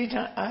ကျင့်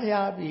တဲ့အားရ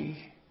ပြီး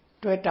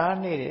တွေ့တာ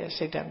နေတဲ့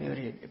စိတ်ဓာတ်မျိုး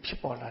တွေဖြစ်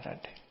ပေါ်လာတတ်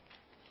တယ်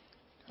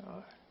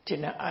ကျ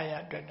င့်တဲ့အားရ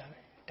တွေ့တာပဲ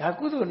ဒါ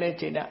ကုသိုလ်နဲ့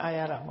ကျင့်တဲ့အားရ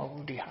တာမဟုတ်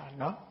ဘူးဒီဟာ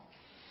နော်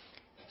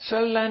ဆွ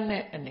လန်း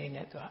တဲ့အနေ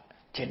နဲ့သူက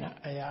ကျင့်တဲ့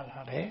အားရလာ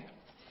တယ်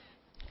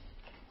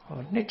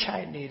နှစ်ချို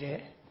က်နေတဲ့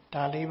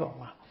ဒါလေးပေါ်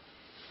မှာ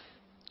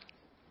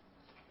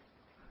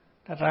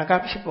ရာ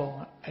ဂဖြစ်ပုံက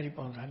အဲ့ဒီ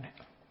ပုံစံနဲ့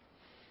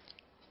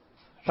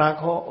ရာ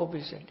ဂောဥပ္ပ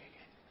စ္စတိ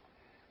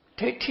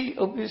ဒိဋ္ဌိ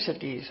ဥပ္ပစ္စ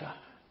တိဆို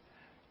တာ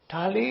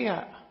ဒါလေးက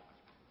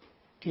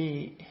ဒီ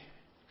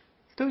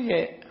သူ့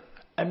ရဲ့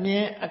အမြ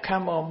င်အခ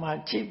မ်းပေါ်မှာ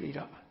ကြည့်ပြီး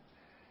တော့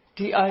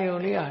ဒီအာယုံ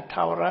လေးဟာ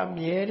ထာဝရ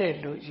မြဲတယ်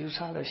လို့ယူဆ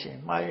လို့ရှိရ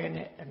င်မှားရ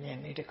တဲ့အမြင်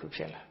လေးတစ်ခုဖြ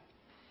စ်လာ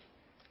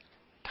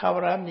ထာဝ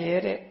ရမြဲ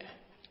တဲ့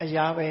အ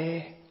ရာပဲ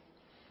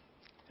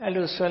အဲ့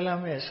လိုဆွဲလ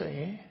မ်းမယ်ဆိုရ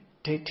င်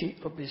ဒိဋ္ဌိ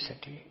ဥပ္ပစ္စ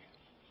တိ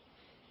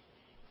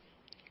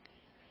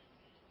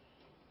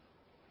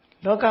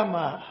လောက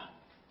မှာ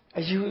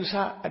အယူအဆ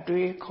အ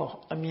တွေးခေါ်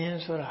အမြင်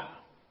ဆိုတာ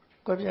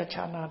ကွဲပြား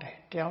ခြားနားတယ်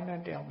တယောက်နဲ့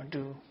တယောက်မ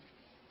တူ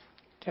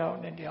ကြ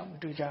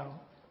ဘူး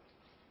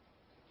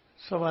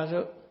ဆိုပါ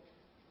စို့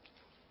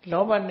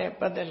လောဘနဲ့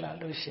ပတ်သက်လာ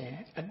လို့ရှိရင်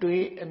အ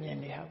တွေးအမြင်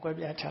တွေဟာကွဲ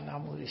ပြားခြား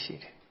နားမှုတွေရှိ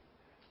တယ်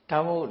ဒါ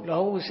မို့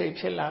လောဘစိတ်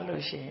ဖြစ်လာ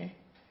လို့ရှိရင်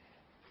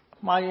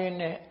မှားယွင်း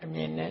တဲ့အမြ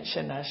င်နဲ့ရှ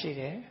င်းတာရှိ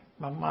တယ်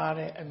မမှား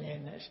တဲ့အမြင်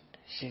နဲ့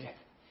ရှိတယ်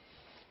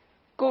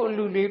ကိုယ်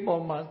လူလေး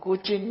ပေါ်မှာကို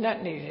ကျင့်တတ်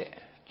နေတဲ့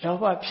လော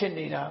ဘဖြစ်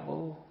နေတာ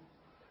ကို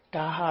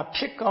ဒါဟာ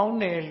ဖြစ်ကောင်း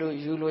တယ်လို့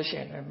ယူလို့ရှိ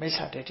ရင်မိစ္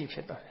ဆာဒိဋ္ဌိဖြ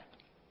စ်သွားတယ်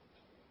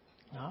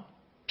နော်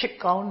ဖြစ်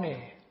ကောင်းတ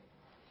ယ်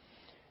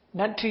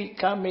နတ္ထိ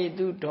ကာမေ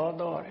တုဒေါ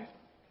သောတဲ့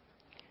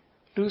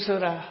လူဆို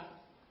တာ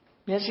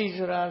မျက်စိ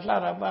ဆိုတာလှ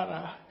တာပါ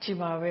တာကြည်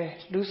မှာပဲ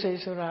လူစိတ်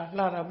ဆိုတာ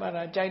လှတာပါ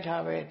တာကြိုက်တာ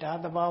ပဲဒါ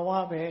သဘာဝ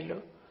ပဲ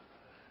လို့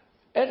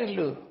အဲ့ဒါ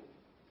လို့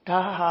ဒါ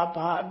ဟာ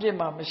ဘာအပြစ်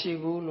မှမရှိ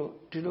ဘူးလို့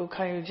ဒီလို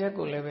ခံယူချက်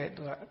ကိုလည်းပဲ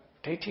သူက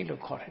ဒိဋ္ဌိ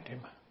လို့ခေါ်တယ်ဒီ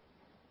မှာ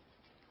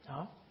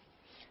နော်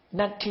န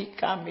တ္ထိ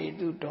ကာမေ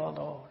တုဒေါ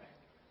သောတဲ့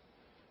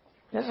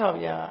မြတ်စွာ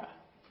ဘုရား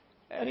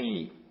အဲ့ဒီ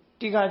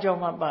တိဃကြော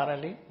င့်မှပါတယ်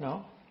လေနော်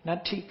န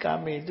တ္ထိကာ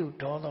မေတု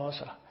ဒေါသော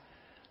ဆိုတာ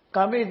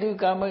ကာမေတု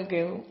ကာမ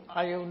ကေ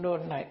အာယုန်တို့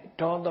၌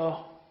ဒေါသော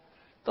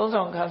သုံး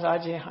ဆောင်ခံစား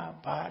ခြင်းဟာ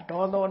ဘာ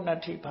ဒေါသောန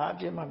တ္ထိဘာအ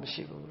ပြစ်မှမ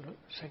ရှိဘူးလို့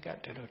စိတ်က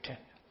တည်းလို့ထင်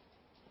တယ်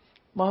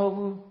မဟုတ်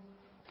ဘူး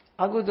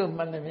အကုသိုလ်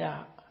မှန်သမျှ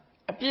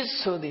အပြစ်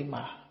ဆိုသည်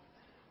မှာ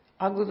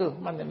အကုသိုလ်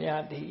မှန်သမျှ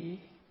သည်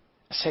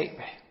အစိတ်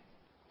ပဲ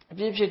အ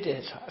ပြစ်ဖြစ်တယ်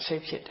ဆိုတာအစိ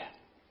တ်ဖြစ်တယ်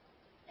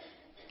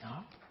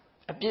နော်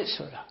အပြစ်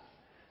ဆိုတာ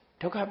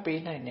ဒုက္ခ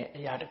ပေးနိုင်တဲ့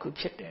အရာတစ်ခု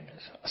ဖြစ်တယ်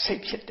လို့ဆိုအစိ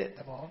တ်ဖြစ်တဲ့သ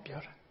ဘောပြော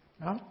တာ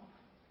နော်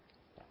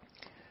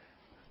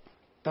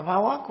တဘာ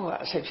ဝက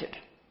အစိတ်ဖြစ်တ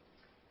ယ်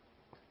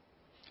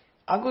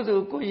အကုသို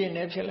လ်ကိုရင်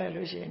နဲ့ဖြစ်လိုက်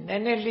လို့ရှိရင်န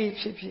ည်းနည်းလေး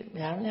ဖြစ်ဖြစ်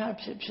များများ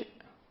ဖြစ်ဖြစ်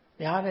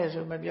များတယ်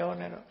ဆိုမပြော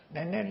နဲ့တော့န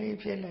ည်းနည်းလေး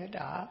ဖြစ်လဲ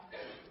တာ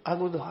အ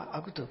ကုသိုလ်ဟာအ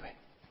ကုသိုလ်ပဲ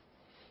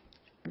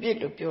အပြစ်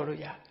လို့ပြောလို့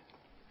ရ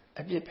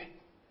အပြစ်ပဲ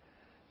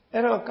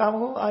အဲ့တော့ကာမ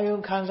ဂုဏ်အာယု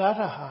ခံစား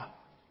တာဟာ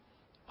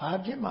ဘာ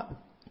အပြစ်မှ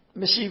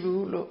မရှိ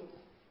ဘူးလို့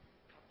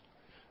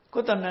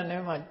ကိုယ်တဏ္ဍာ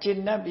နဲ့မှကျ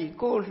င့်တတ်ပြီး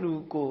ကိုယ်လူ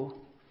ကို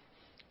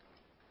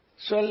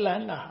ဆွဲလ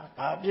န်းတာ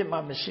ဘာအပြစ်မှ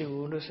မရှိ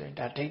ဘူးလို့ဆိုရင်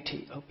ဒါဒိဋ္ဌိ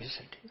ဥပ္ပစ္စ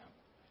တိ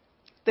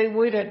သိ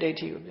မွေးတဲ့ဒိဋ္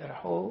ဌိကိုပြောတာ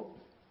ဟုတ်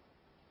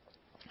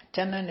ကျ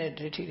မ်းတဲ့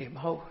ဒိဋ္ဌိတွေမ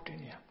ဟုတ်ဘူးဒီ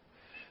နေရာ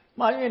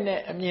မှားရတဲ့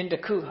အမြင်တ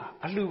စ်ခုဟာ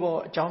အလှပေါ်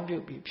အကြောင်းပြု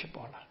ပြီးဖြစ်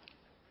ပေါ်လာ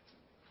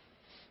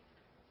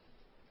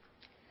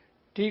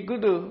ဒီကု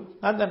သိုလ်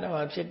ငါးတဏ္ဍ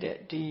မှာဖြစ်တဲ့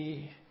ဒီ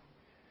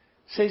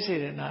စိတ်စေ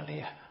တနာ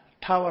လေးဟာ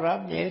သာဝရ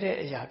မြဲတဲ့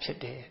အရာဖြစ်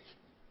တယ်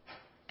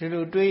ဒီ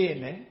လိုတွေးရင်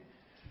လည်း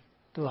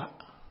သူက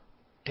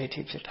ဒိဋ္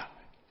ဌိဖြစ်တာ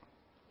ပဲ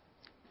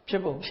ဖြ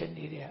စ်ပုံဖြစ်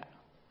နေတယ်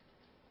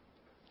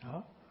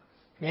နော်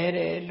မြဲတ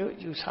ယ်လို့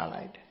ယူဆ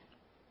လိုက်တယ်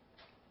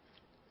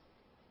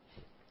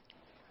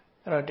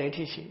အဲ့တော့ဒိဋ္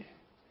ဌိရှိတယ်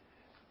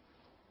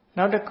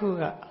နောက်တစ်ခု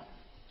က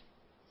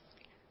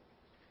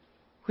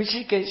ဝိသိ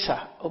ကိစ္စ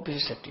ဥပ္ပ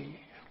စ္စတိ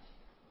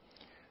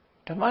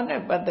ဓမ္မ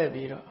နဲ့ပတ်သက်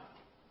ပြီးတော့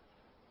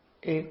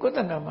ကိုယ်တ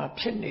ဏ္ဍာမှာ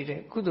ဖြစ်နေ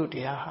တဲ့ကုသိုလ်တ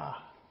ရားဟာ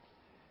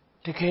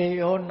တကယ်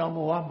ရောနောက်ဘ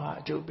ဝမှာ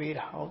အကျိုးပေး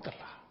တာဟုတ်သ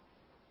လား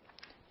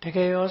တက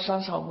ယ်ရောစွ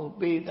မ်းဆောင်မှု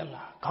ပေးသ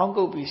လားခေါင်း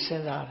ကုပ်ပြီးစ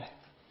ဉ်းစားတယ်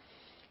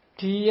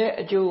ဒီရဲ့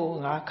အကျိုးကို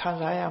ငါခံ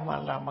စားရမှ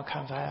လားမခံ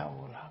စားရ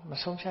ဘူးလားမ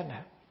ဆုံးဖြတ်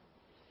နိုင်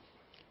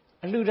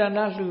အလှူဒါန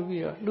လှူ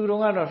ပြီးတော့လှူ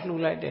တော့ကတော့လှူ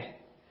လိုက်တယ်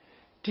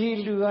ဒီ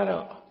လှူက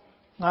တော့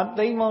ငါ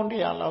သိန်းပေါင်း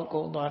100လောက်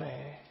ကုန်သွားတ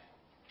ယ်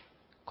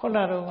ခုန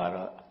တော့က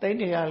တော့သိန်း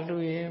100လှူ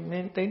ရင်မ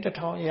င်းသိန်း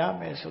1000ရ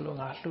မယ်ဆိုလို့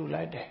ငါလှူ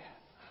လိုက်တယ်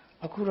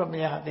အခုတော့မ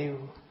ရသေး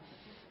ဘူး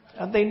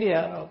အသိန်း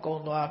100တော့ကု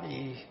န်သွားပြီ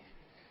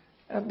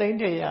အသိန်း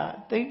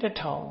100သိန်း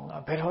1000ငါ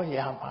ဘယ်တော့ရ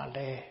မှာ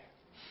လဲ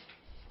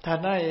ဒါ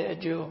နရဲ့အ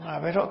ကျိုးငါ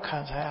ဘယ်တော့ခံ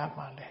စားရ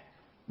မှာလဲ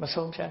မ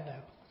ဆုံးဖြတ်နို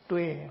င်ဘူး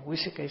တွေးရင်ဝိ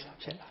သိကိစ္စ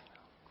ဖြစ်လာတယ်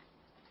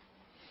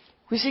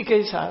ဝိသိကိ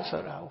စ္စ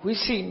ဆိုတာဝိ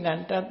သိန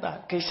န္တတ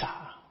ကိစ္စ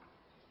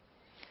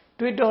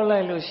တွေးတောလို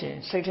က်လို့ရှိရင်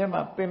စိတ်ထဲ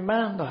မှာပင်ပ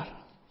န်းသွားတာ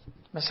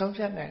မဆုံး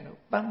ဖြတ်နိုင်လို့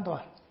ပန်း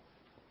သွား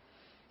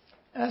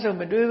အဲဆို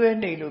မတွေးဘဲ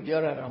နေလို့ပြော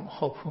တာတော့မ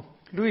ဟုတ်ဘူး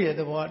လူရဲ့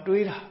သဘော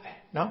တွေးတာပဲ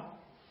နော်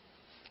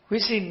ဝိ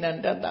သိနန္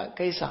တတ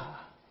ကိစ္စ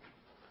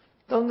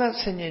သုံးသပ်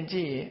ဆင်ခြင်ကြ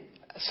ည့်ရင်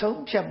အဆုံး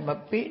ဖြတ်မ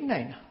ပေး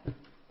နိုင်တာ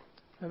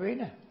မပေး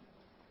နိုင်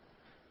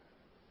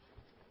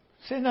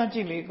စဉ်းစားကြ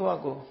ည့်လေကိုယ့်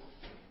အကို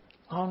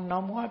ခေါင်းနော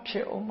က်ဘဝဖြ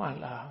စ်အောင်မ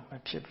လားမ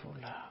ဖြစ်ဘူး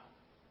လား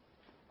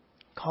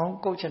ခေါင်း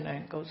ကုတ်ချင်တ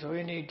ယ်ကုတ်ဆိုရ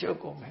င်ဒီကြုတ်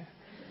ကုန်မယ်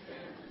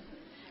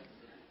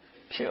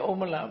ဖြစ်အောင်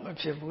မလားမ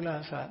ဖြစ်ဘူး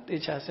လားဆိုတာတေ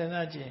ချာစဉ်း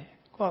စားကြည့်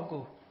ကိုယ့်အ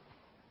ကို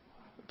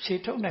ဖြေ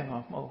ထုတ်နိုင်မှာ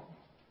မဟုတ်ဘူး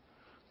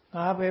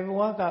ငါဘယ်ဘ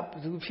ဝကဘယ်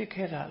သူဖြစ်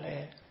ခဲ့တာလဲ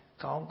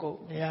ခေါင်းကုတ်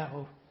မရ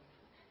ဘူး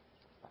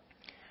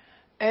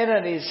အဲ့ဒါ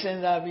တွေစ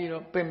ဉ်းစားပြီး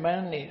တော့ပင်ပ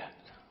န်းနေတာ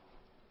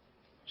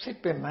စိတ်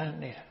ပင်ပန်း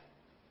နေတာ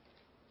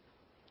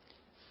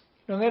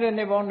လွန်ခဲ့တဲ့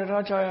နှစ်ပေါင်း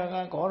2600က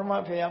ဂေါရမ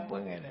ဖေရပွ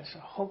င့်ခဲ့တယ်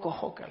ဆိုဟုတ်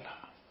က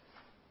လား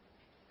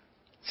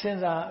စဉ်း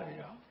စားပြီး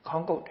တော့ခေါ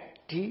င်းကုတ်တယ်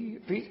ဒီ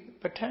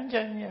ပဋ္ဌာန်းကျ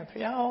မ်းကြီး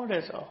ဖျားဟောတ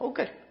ယ်ဆိုဟုတ်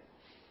ကဲ့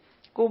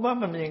ကိုမ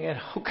မမြင်ခဲ့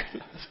တာဟုတ်ကဲ့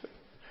လား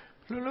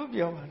ဆိုလို့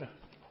ပြောမှာတော့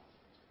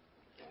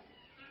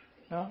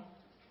နော်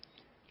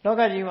လော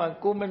ကကြီးမှာ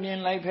ကိုမမြင်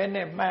လိုက်ဖဲ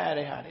နဲ့မှတ်ရ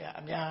တဲ့ဟာတွေ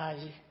အများ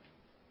ကြီး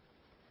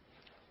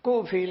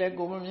ကို့အဖေလည်း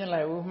ကိုမမြင်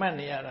လိုက်ဘူးမှတ်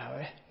နေရတာ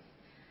ပဲ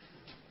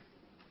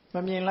မ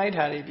မြင်လိုက်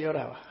တာတွေပြော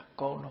တာပါအ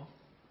ကုန်လုံး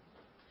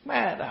မှ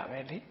တ်ရတာပဲ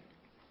လေ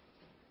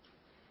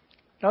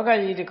လောက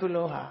ကြီးတစ်ခု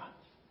လုံးဟာ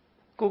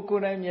ကို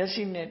ယ်တိုင်မျက်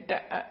စိနဲ့တ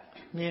က်အပ်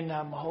မြင်တာ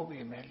မဟုတ်ပေ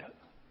မဲ့လို့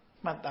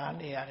မှတ်သား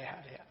နေရတဲ့ဟာ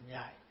တွေအ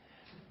များကြီး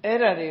အဲ့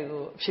ဒါတွေ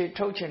ကိုအဖြေ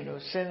ထုတ်ခြင်း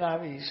လို့စဉ်းစား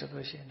ပြီးဆို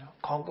လို့ရှိရင်တော့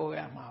ခေါင်းကိုက်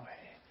ရမှာပဲ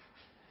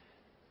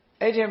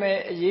အဲ့ဒီမဲ့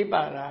အရေး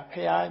ပါတာဖ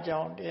ရာအကြော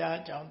င်းတရား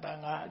အကြောင်းတန်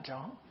ခါအကြော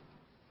င်း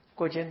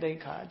ကိုချင်းသိက္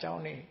ခာအကြော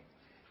င်းနေ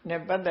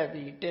နဲ့ပတ်သက်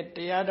ပြီးတ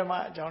ရားဓမ္မ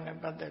အကြောင်းနဲ့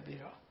ပတ်သက်ပြီး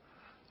တော့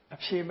အ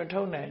ဖြေမထု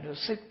တ်နိုင်လို့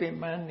စိတ်ပင်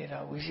ပန်းနေတာ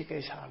ဝိသိကိ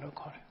စ္စလို့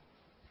ခေါ်တယ်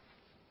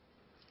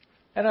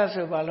အဲ့ဒါ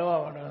ဆိုဘာလို့ရ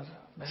မှာတော့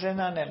မစင်း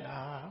သားနဲ့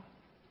လား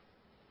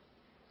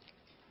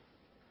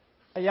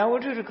အရာဝ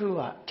တ္ထုတစ်ခုက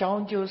အကြော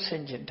င်းကျိုးဆ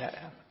င်ခြင်တတ်တ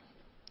ယ်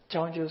အ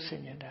ကြောင်းကျိုးဆ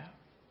င်ခြင်တတ်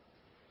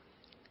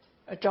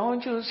အကြောင်း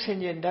ကျိုးဆင်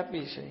ခြင်တတ်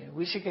ပြီဆိုရင်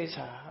ဝိသိကိစ္စ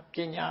ပ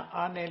ညာ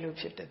အားနည်းလို့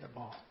ဖြစ်တဲ့သ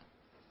ဘော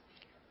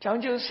အကြော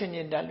င်းကျိုးဆင်ခြ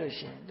င်တတ်လို့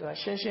ရှိရင်သူက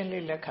ရှင်းရှင်း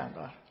လေးလက်ခံ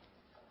သွား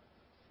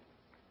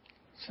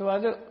ဆိုပါ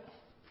စို့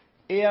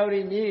အေယာဝ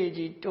တီမြေ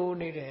ကြီးတိုး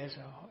နေတယ်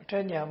ဆိုတော့အထ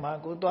က်ညာမှာ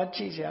ကိုသွားကြ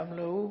ည့်စရာမ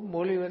လိုဘူး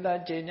မိုးလေဝသ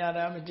ကြေညာ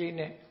တာမကြည့်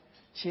နဲ့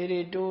ခြေတွေ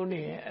တိုးနေ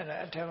ရင်အဲ့ဒါ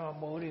အထက်မှာ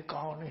မိုးတွေ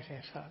ကောင်းနေတ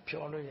ယ်ဆိုတာ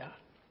ပြောလို့ရတယ်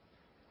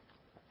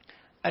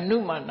အနု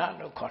မာန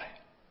လို့ခေါ်တယ်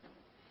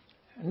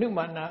အနု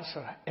မာန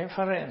ဆိုတာ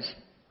inference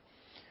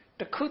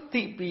တခု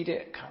သိပြီး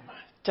တဲ့အခါမှာ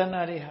ကျန်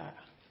တာတွေဟာ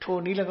ထို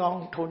နည်း၎င်း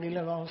ဆိုတာ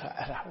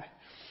အဲ့ဒါပဲ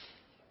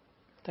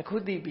တခု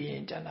သိပြီးရ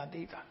င်ကျန်တာ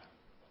သိတာ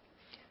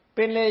ပ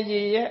င်လေ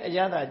ရေရဲ့အရ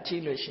သာကြ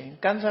ည့်လို့ရှိရင်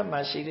ကမ်းဆက်မှာ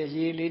ရှိတဲ့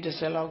ရေလေးတစ်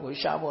စက်လောက်ကို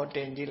ရှားပေါ်တ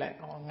င်ကြည့်လိုက်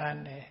င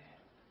န်းတယ်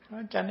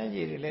နော်ကျန်တဲ့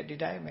ရေတွေလည်းဒီ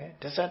တိုင်းပဲ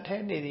တစ်စက်ထဲ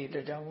နေသည့်အတွ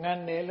က်ကြောင့်င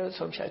န်းတယ်လို့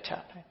ဆုံးဖြတ်ချ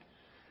တယ်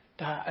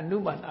ဒါအနု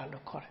မာန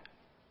လို့ခေါ်တယ်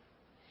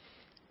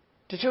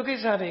တချို့ကိ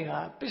စ္စတွေက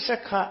ပစ္စ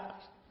က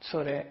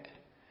ဆိုတဲ့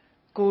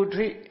ကိုယ်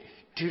တွေ့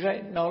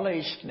direct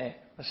knowledge နဲ့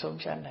မဆုံး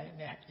ဖြတ်နိုင်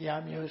တဲ့အရာ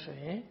မျိုးဆို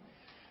ရင်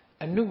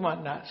အနုမာ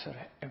နဆို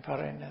တဲ့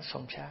inference နဲ့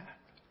ဆုံးဖြတ်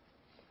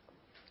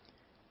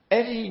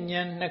အဲ့ဒီဉာ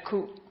ဏ်နှစ်ခု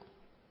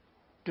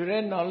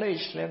direct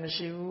knowledge လည်းမ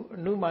ရှိဘူးအ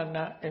နုမာန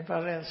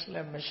inference လ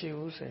ည်းမရှိ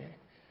ဘူးဆိုရင်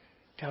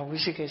ဒါဝိ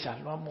သိကိစ္စ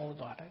လွှမ်းမိုး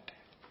သွားတယ်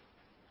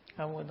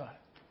လွှမ်းမိုးသွားတ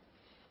ယ်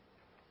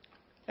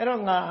အဲ့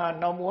တော့ငါဟာ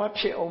နောက်ဘဝ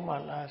ဖြစ်အောင်မ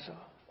လားဆို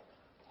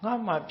ငါ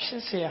မှဖြ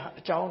စ်เสีย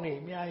အကြောင်းတွေ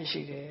အများကြီး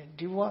ရှိတယ်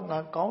ဒီဘဝငါ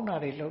ကောင်းတာ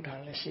တွေလုပ်တာ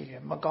လည်းရှိတ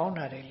ယ်မကောင်း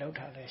တာတွေလုပ်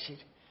တာလည်းရှိ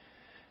တယ်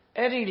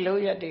အဲ့ဒီလု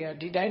ပ်ရက်တွေက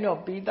ဒီတိုင်းတော့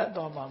ပြီးတတ်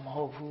သွားမှာမ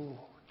ဟုတ်ဘူး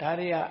ဒါ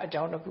တွေကအ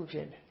ကြောင်းတစ်ခုဖြ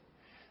စ်တယ်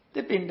တ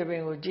စ်ပင်တစ်ပ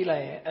င်ကိုကြည့်လို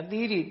က်ရင်အ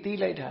သီးတွေတီး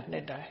လိုက်တာနှ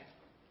စ်တိုင်း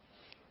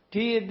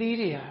ဒီအသီး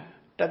တွေဟာ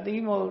တ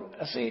သီးမဟုတ်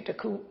အစိတ်တစ်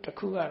ခု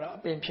ကတော့အ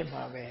ပင်ဖြစ်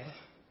မှာပဲ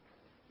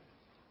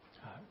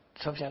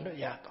ဆုံးဖြတ်လို့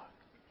ရသွား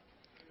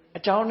အ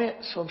ကြောင်းနဲ့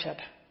ဆုံးဖြတ်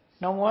တာ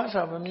နောက်ဘဝ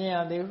ဆိုမမြင်ရ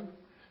သေးဘူး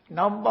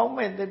နောက်ပေါင်း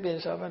မဲ့သစ်ပင်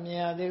ဆိုမမြင်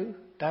ရသေးဘူး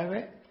ဒါပဲ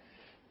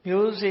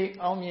မျိုးစေ့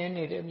အောင်မြင်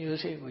နေတဲ့မျိုး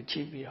စေ့ကိုကြ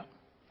ည့်ပြီးတော့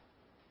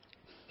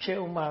ဖြစ်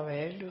ဥမှာပဲ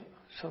လို့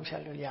ဆုံးဖြ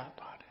တ်လို့ရ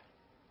သွားတယ်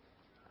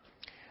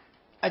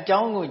အကြော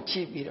င်းကိုကြ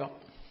ည့်ပြီးတော့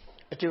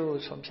အကျိုးကို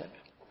ဆုံးဖြတ်တ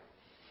ယ်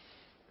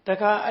တ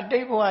ခါအတိ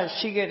တ်ဘဝ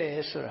ရှိခဲ့တယ်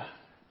ဆိုတာ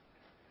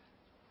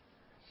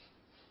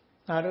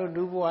ငါတို့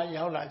လူဘဝ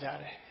ရောက်လာကြ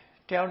တယ်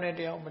တယောက်နဲ့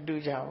တယောက်မတူ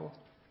ကြဘူး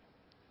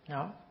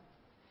နော်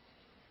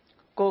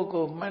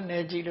ကိုမှတ်နေ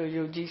ကြည့်လို့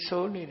ယုတ်ကြီး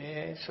စိုးနေတ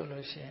ယ်ဆို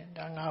လို့ရှိရင်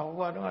ဒါငါဘ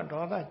ဝတော့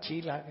ဒေါသ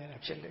ကြီးလာခဲ့တာ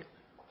ဖြစ်လိမ့်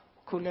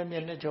ခုလည်းမျ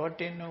က်နှာကြော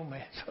တင်းနှုံးမ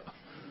ယ်ဆို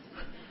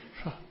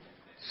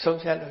ဆုံး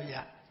ဖြတ်လို့ရ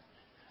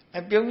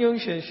အပြုံးပြုံး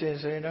ရွှင်ရွှင်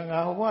ဆိုရင်တော့ငါ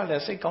ဘဝလ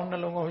ည်းစိတ်ကောင်းနှ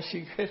လုံးကောင်းရှိ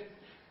ခဲ့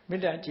မေ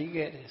တ္တာကြီး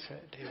ခဲ့တယ်ဆို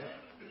တဲ့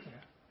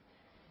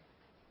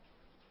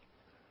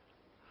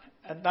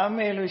အသား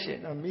မဲလို့ရှိရ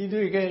င်တော့မိ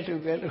သွေးခဲ့လူ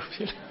ပဲလို့ဖြ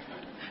စ်လာ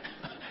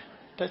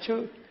တ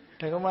ချို့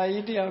ဒကမာ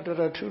ကြီးတယောက်တော်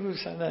တော်ထူးထူး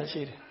ဆန်းဆန်း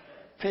ရှိတယ်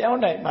ဖျော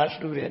င်းနိုင်မှ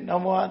လှူတယ်နော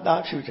က်ဘဝအ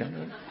သားဖြူချင်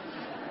လို့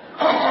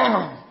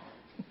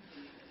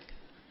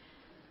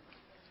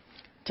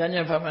ကျန်ကျ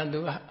န်ဖမှန်သူ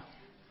က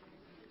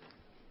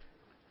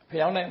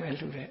ဖျောင်းနိုင်မယ်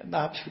လှူတယ်အ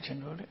သားဖြူချင်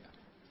လို့လေ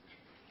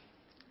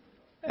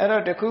အဲ့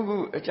တော့တခုခု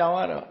အကြောင်း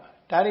ကတော့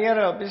ဒါတွေက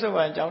တော့ပစ္စုပ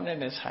န်အကြောင်း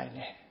နဲ့ဆိုင်တ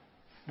ယ်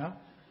နော်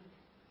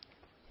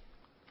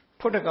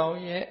ဖုတ္တကောင်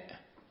ရဲ့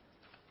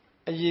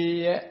အရေး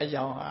ရဲ့အ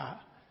ကြောင်းဟာ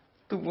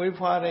သူ့မွေး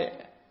ဖွားတဲ့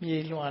မြေ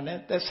လွှာနဲ့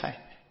သက်ဆိုင်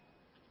တယ်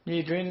မြေ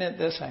တွင်းနဲ့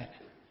သက်ဆိုင်တ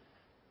ယ်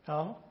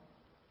နော်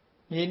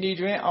မြေနီ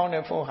တွင်းအောင်း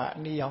တဲ့ဖို့ဟာအ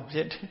နီရောင်ဖြ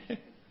စ်တယ်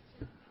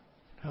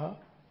နော်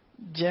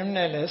ဂျင်း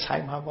နဲ့လည်းဆို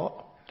င်မှာပေါ့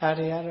ဒါ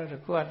တွေကတော့တ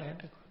ကူကလည်း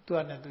သူက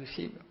လည်းသူ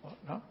ရှိမှာပေါ့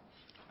နော်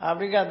အာဖ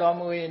ရိကသွား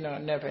မှုရင်တော့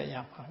နဲ့ပဲရ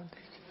မှာ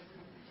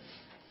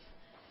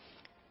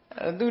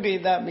သူဒေ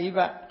သမိဘ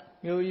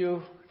မျိုး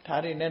ရိုးဒါ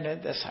တွေနဲ့လည်း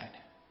သက်ဆိုင်တ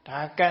ယ်ဒါ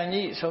ကံ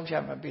ကြီးအဆုံးဖြ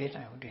တ်မပေး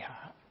နိုင်ဘူးဒီဟာ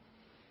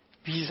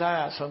ဗီဇာ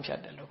ကဆုံးဖြတ်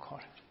တယ်လို့ခေါ်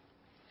တယ်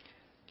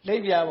လိ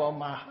ပ်ပြပေါ်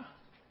မှာ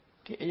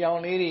ဒီအယောင်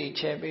လေးတွေ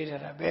ချဲပေး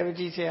ထားတာဘယ်ပ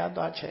ကြီးဆရာ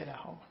သွားချဲတာ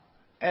ဟုတ်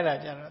အဲ့ဒါ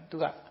ကြတော့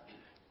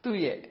သူ့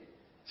ရဲ့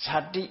ဇာ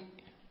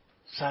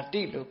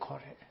တိလို့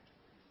ခေါ်တယ်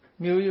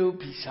မျိုးရိုး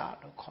ဗီဇာ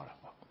လို့ခေါ်တာ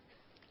ပေါ့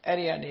အဲ့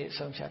ဒီကနေအ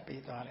ဆုံးဖြတ်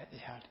ပေးသွားတဲ့အ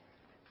ရာလေး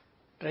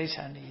တိရစ္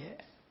ဆာန်တွေရဲ့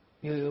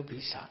မျိုးရိုးဗီ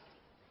ဇာ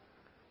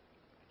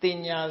တင်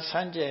ညာစ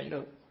မ်းကြယ်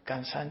လို့ကံ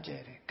စမ်းကြ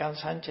ယ်တယ်ကံ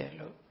စမ်းကြယ်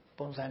လို့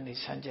ပုံစံနေ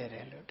စမ်းကြယ်တ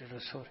ယ်လို့ဒီ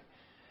လိုဆိုတယ်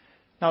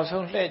နောက်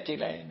ဆုံးလှည့်ကြည့်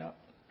လိုက်ရင်တော့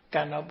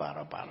ကံတော့ပါ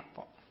တော့ပေါ့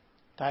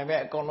ဒါပေ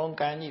မဲ့အကုန်လုံး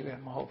ကံကြီးပဲ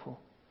မဟုတ်ဘူး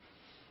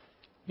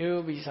မျိုး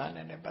ရိုးဗီဇာ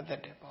နဲ့ပတ်သ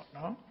က်တယ်ပေါ့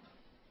နော်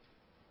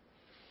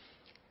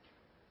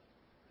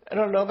အဲ့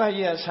တော့လောက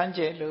ကြီးကစမ်း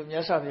ကြယ်လို့မြ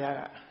တ်စွာဘုရား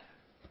က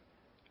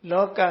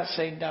လောက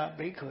စိတ်တ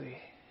ဘိက္ခွေ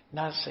န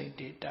စိတ်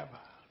တေတ္တ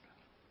ပါ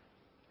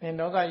မင်း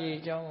လောကကြီး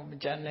အကြောင်းကိုမ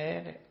ကြံနဲ့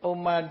တဲ့ဩ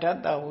မာဒတ္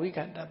တဝိခ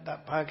န္တတ္တ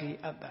ဘာဂိ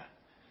အတ္တ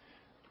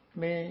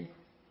မင်း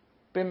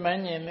ပင်မဉ္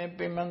ဇဉ်လည်းပ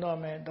င်မသွား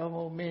မယ်တော့မ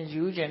ဟုတ်မင်း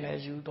ယူခြင်းလ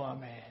ည်းယူသွား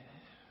မယ်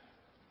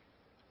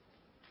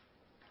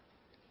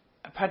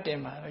အဖတ်တင်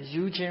မှာ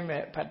ယူခြင်းပဲ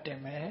အဖတ်တင်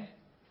မယ်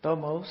တော့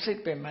မဟုတ်စိ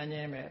တ်ပင်ပန်းခြ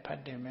င်းပဲအဖ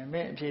တ်တင်မယ်မ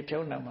င်းအဖြေ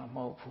ဖြုံးနိုင်မှာမ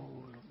ဟုတ်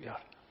ဘူးလို့ပြော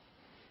တာ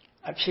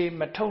အဖြေ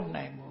မထုတ်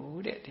နိုင်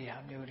ဘူးတဲ့ဒီဟာ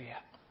မျိုးတွေက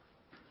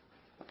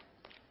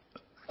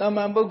တမ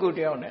န်ပုဂ္ဂိုလ်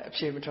တယောက်နဲ့အ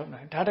ဖြေမထုတ်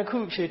နိုင်ဒါတစ်ခု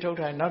အဖြေထုတ်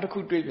တိုင်းနောက်တစ်ခု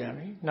တွေးပြန်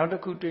ပြီနောက်တ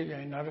စ်ခုတွေးပြ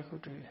န်နောက်တစ်ခု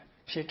တွေးပြန်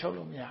အဖြေထုတ်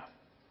လို့မရဘူး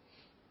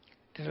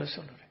ဒီလို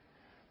ဆိုလို့တယ်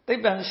သိ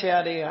ပ္ပံဆရာ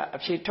တွေကအ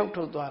ဖြေထုတ်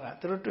သွားတာ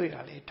သူတို့တွေး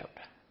တာလေးထုတ်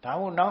တာဒါ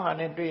မှမဟုတ်နောက်ဟာ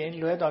နဲ့တွေးရင်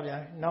လွဲသွားပြန်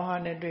နောက်ဟာ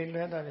နဲ့တွေး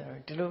လွဲသွားပြန်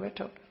ဒီလိုပဲ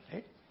ထုတ်တယ်လေ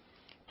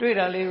တွေး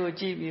တာလေးကို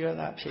ကြည့်ပြီးတော့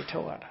သာအဖြေထု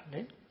တ်ရတာ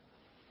လေ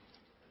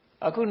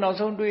အခုနောက်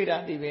ဆုံးတွေးတာ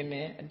ဒီပဲ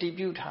နဲ့အတည်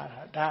ပြုထားတာ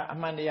ဒါအ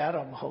မှန်တရား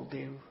တော့မဟုတ်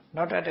သေးဘူး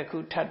နောက်တစ်ခု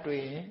ထပ်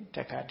တွေးရင်တ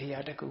ခါဒီဟာ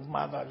တစ်ခု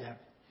မှားသွားပြန်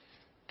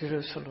ဒီ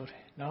လိုဆိုလို့တ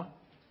ယ်နော်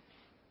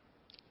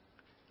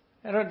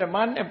အဲ့တော့ဓမ္မ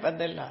နဲ့ပတ်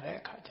သက်လာတဲ့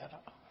အခါကျ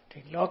တော့ဒီ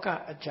လောက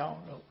အကြော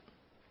င်းတို့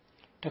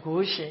တကူ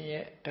ရှင်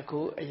ရဲ့တ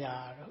ကူအရာ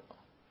တို့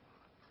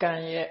ကံ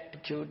ရဲ့အ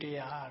ကျိုးတ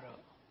ရား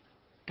တို့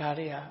ဒါ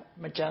တွေက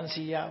မကြံ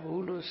စီရ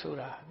ဘူးလို့ဆို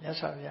တာမြတ်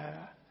စွာဘုရားက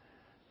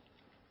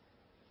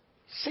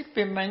စိတ်ပ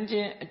င်ပန်းခြ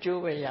င်းအ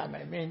ကျိုးပဲရမ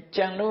ယ်မင်း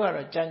ကြံလို့က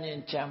တော့ကြံရင်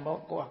ကြံ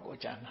ပေါ့ကိုယ့်ဟာကို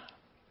ယ်ကြံတာ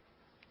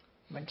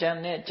မကြံ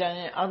နဲ့ကြံ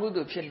ရင်အကု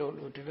သိုလ်ဖြစ်လို့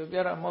ဒီလို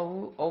ပြောတာမဟုတ်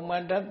ဘူးဩမ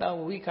တ္တ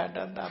ဝိခတ္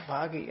တဘာ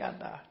ဂိအတ္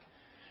တ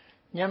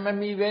ညံမ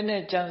မီပဲ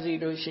နဲ့ကြံစီ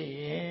လို့ရှိ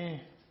ရင်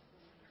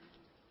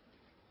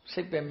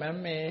စိတ်ပင်ပန်း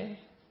မယ်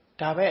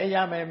ဒါပဲအရ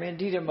မယ်မင်း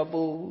ဒီတယ်မ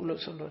ပူဘူး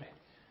လို့ဆိုလို့တယ်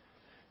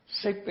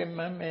စိတ်ပင်ပ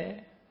န်းမယ်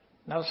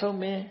နောက်ဆုံး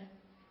မင်း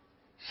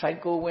စိုက်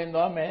ကိုဝင်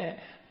သွားမယ်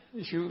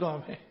ယူသွား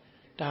မယ်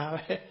ဒါ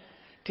ပဲ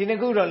ဒီနှစ်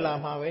ခုတော့လာ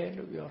မှာပဲ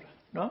လို့ပြောတာ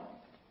နော်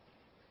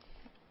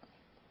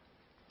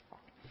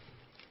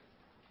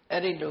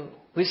အဲ့ဒီလို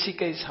ဝိသိ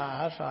ကိစ္စဆို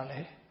တာလေ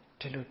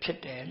ဒီလိုဖြစ်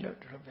တယ်လို့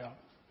သူတို့ပြော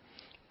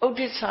ဥ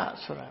ဒိစ္စ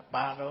ဆိုတာ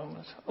ဘာတော့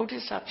ဆိုဥဒိ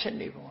စ္စဖြစ်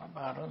နေပုံက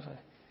ဘာတော့ဆို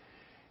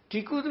ဒီ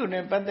ကုသိုလ်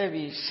နဲ့ပတ်သက်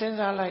ပြီးစဉ်း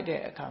စားလိုက်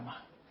တဲ့အခါမှာ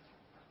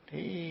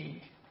ဒီ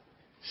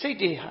စိတ်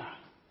တွေဟာ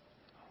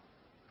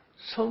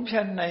ဆုံးဖြ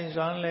တ်နိုင်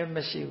စွမ်းလည်းမ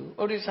ရှိဘူး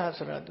ဥဒိစ္စ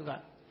ဆိုတာသူက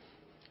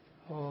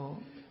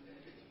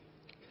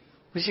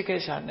ဝိသိကိ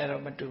စ္စနဲ့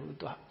တော့မတူဘူး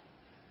သူက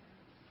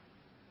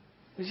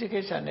ဝိသိကိ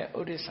စ္စနဲ့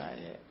ဥဒိစ္စ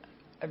ရဲ့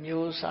အ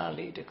မျိုးအစား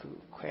လေးတစ်ခု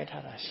ခွဲ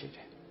ထားတာရှိတ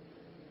ယ်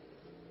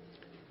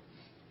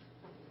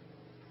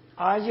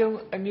အာယုံ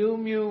အမျိုး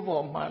မျိုး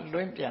ပေါ်မှာလွ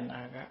င့်ပြန်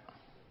တာက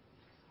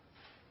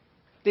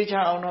တေချာ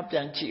အောင်တော့ပြ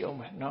န်ကြည့်အောင်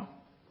မယ်နော်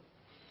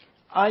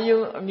အာယုံ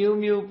အမျိုး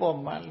မျိုးပေါ်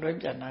မှာလွင့်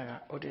ပြန်တာက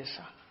ဥဒိစ္စ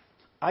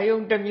အာယုံ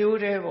တစ်မျိုး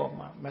တည်းပေါ်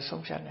မှာမ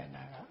ဆုံးဖြတ်နိုင်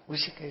တာကဝိ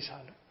သိကိစ္စ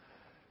လို့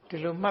ဒီ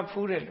လိုမှတ်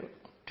ဖူးတယ်လို့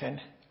ထင်တ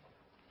ယ်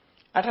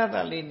အထတ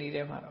လေးနေ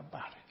ထဲမှာတော့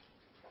ပါတယ်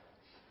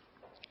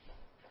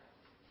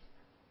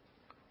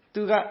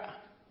သူက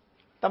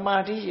တမာ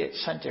တိရဲ့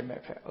ဆန့်ကျင်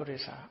မဲ့ဖက်ဥဒိ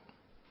စ္စ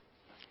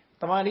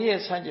တမာတိရဲ့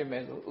ဆန့်ကျင်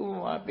မဲ့ကိုဥပ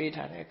မာပေး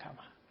ထားတဲ့အခါ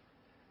မှာ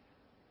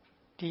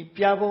ဒီ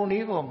ပြာပုံ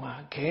လေးပေါ်မှာ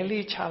ခဲ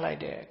လေးချလိုက်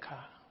တဲ့အခါ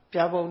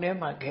ပြာပုံထဲ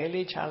မှာခဲ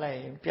လေးချလိုက်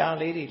ရင်ပြာ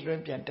လေးတွေလွ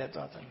င့်ပြန်တက်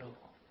သွားသလို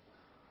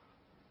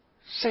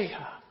စိတ်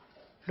ဟာ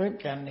လွင့်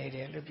ပြန်နေတ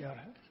ယ်လို့ပြော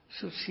တာ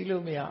စုစည်း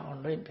လို့မရအောင်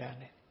လွင့်ပြန်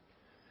တယ်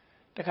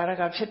တခါတ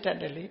ခါဖြစ်တတ်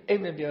တယ်လေအိ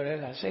တ်မပြောတဲ့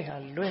အခါစိတ်ဟာ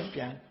လွင့်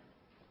ပြန်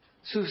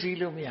စုစည်း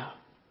လို့မရ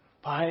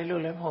ဘာ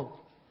လို့လဲမဟုတ်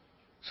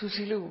စုစ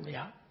ည်းလို့မရ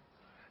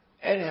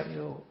အဲ့ဒါ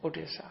မျိုးဥ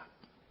ဒိစ္စ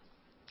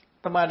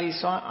တမာတိ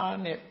စွမ်းအား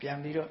နဲ့ပြန်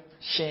ပြီးတော့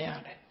ရှင်းရ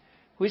တယ်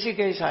ဝိသိ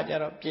ကိစ္စကျ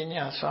တော့ပ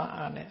ညာစွမ်း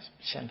အားနဲ့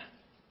ရှင်းတာ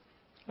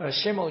အဲ့တော့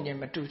ရှင်းမုံချင်း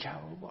မတူချ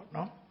ဘူးပေါ့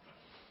နော်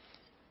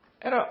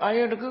အဲ့တော့အာ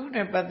ယုတကု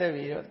နဲ့ပတ်သက်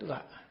ပြီးတော့သူက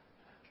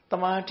တ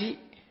မာတိ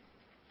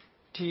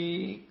ဒီ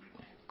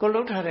ကို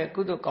လှုပ်ထားတဲ့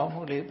ကုသိုလ်ကောင်း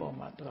မှုလေးပေါ်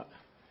မှာသူက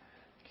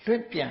လွ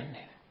တ်ပြန်တ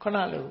ယ်ခုန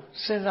လို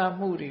စဉ်းစား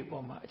မှုတွေ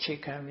ပေါ်မှာအခြေ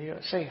ခံပြီး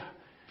တော့စိတ်ဟာ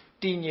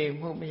တည်ငြိမ်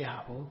မှုမရ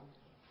ဘူး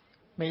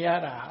မရ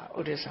တာဥ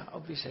ဒိစ္စဥ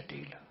ပ္ပစ္စတိ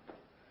လို့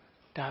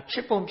ဒါဖြ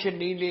စ်ပုံဖြစ်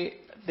နည်းလေး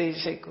အသေး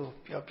စိတ်ကို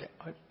ပြောပြ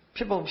ဖြ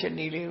စ်ပုံဖြစ်န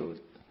ည်းလေးကို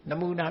န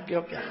မူနာ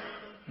ပြောပြ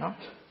နော်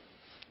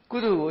ကု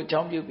သိုလ်ကိုအကြော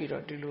င်းပြုပြီး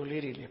တော့ဒီလို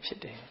လေးတွေလည်းဖြစ်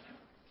တယ်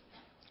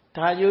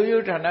ဒါရိုး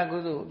ရိုးဌာနကု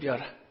သိုလ်ကိုပြော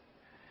တာ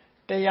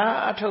တရား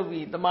အထုတ်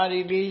ပြီးတမာရီ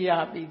လေးရ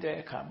ပြီးတဲ့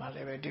အခါမှာလ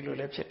ည်းပဲဒီလို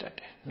လည်းဖြစ်တတ်တ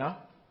ယ်နော်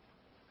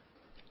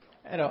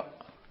အဲ့တော့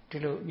ဒီ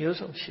လိုမျိုး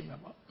စုံရှိမှာ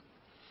ပေါ့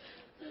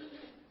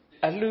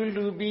အလှ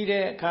လူပြီး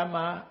တဲ့အခါ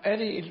မှာအဲ့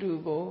ဒီအလှ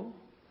ကို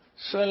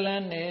ဆွဲလ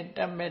န်းတယ်တ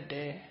တ်မဲ့တ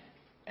ယ်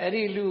အဲ့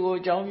ဒီလူကို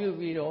အကြောင်းပြု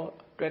ပြီးတော့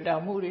တွေ့တာ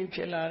မှုတွေဖြ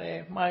စ်လာတယ်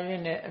မှားယွ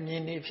င်းတဲ့အမြ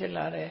င်တွေဖြစ်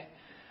လာတယ်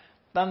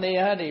တန်တ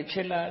ရားတွေဖြ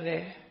စ်လာတ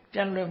ယ်ပြ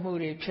န့်လွင့်မှု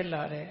တွေဖြစ်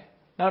လာတယ်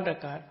နောက်တ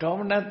ခါဒေါမ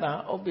နတံ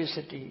ဥပ္ပစ္စ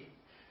တိ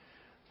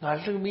ငါ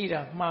လှူမိ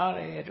တာမှားတ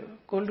ယ်တို့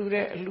ကိုလှူ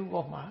တဲ့အလှ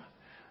ပေါ်မှာ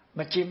မ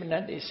ကြည်မန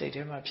က်တွေစိတ်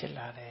ထဲမှာဖြစ်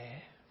လာတယ်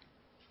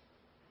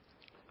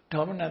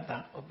ဒေါမနတံ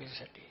ဥပ္ပစ္စ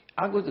တိ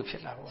အကုသိုလ်ဖြ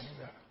စ်လာပုံနဲ့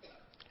ပြော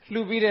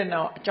လှူပြီးတဲ့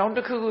နောက်အကြောင်းတ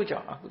စ်ခုခုကြော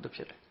င့်အကုသိုလ်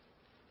ဖြစ်တယ်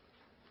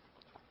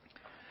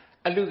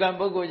အလူကံ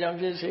ပုဂ္ဂိုလ်ကြောင့်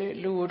ဖြစ်စေ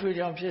လူဝတ္ထု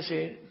ကြောင့်ဖြစ်စေ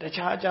တ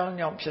ခြားအကြောင်း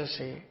ကြောင့်ဖြစ်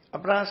စေအ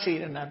ပရစေ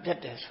ရနာပြတ်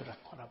တယ်ဆိုတာ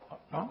ခေါ်တာပေါ့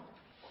နော်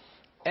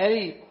အဲ့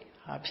ဒီ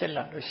ဟာဖြစ်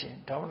လာလို့ရှိရင်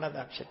ဒေါမနတ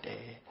ဖြစ်တ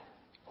ယ်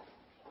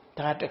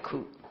ဒါတစ်ခု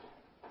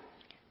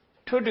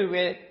ထို့တူ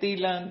ပဲသီ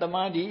လံသ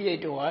မာဓိရိ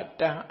တ္တဝ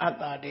တံအတ္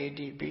တဒေ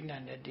တိဘိန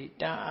န္တတိ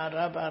တံအာရ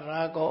ဘ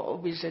ရာဂောဥ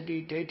ပ္ပစ္စတိ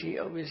ဒိဋ္ဌိ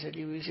ဥပ္ပစ္စ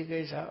တိဝိသိကိ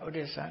စ္စဥ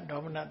ဒိစ္စဒေါ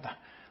မနတ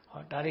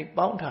ဟောဒါတွေ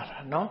ပေါင်းထားတာ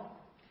နော်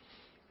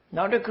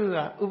နောက်တစ်ခုက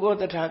ဥပော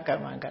တထက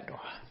မ္မကတ္တ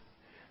ဝါ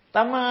တ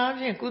မန်အ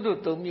ပြင်ကုသို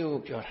လ် 3 မျိုး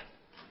ကိုပြော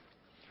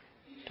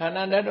တာ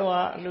ဌာနတ္တဝါ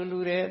အလူလူ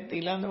တဲ့သီ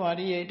လသမာ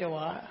ဓိရိတ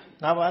ဝါ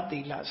5 ပါးသီ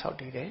လဆောက်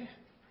တည်တယ်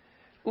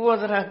ဥပော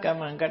တထကမ္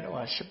မကတ္တ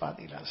ဝါ10 ပါး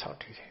သီလဆောက်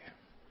တည်တယ်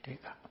ဒီ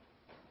က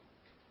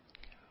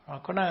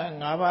ခုနက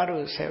5 ပါး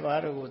တို့10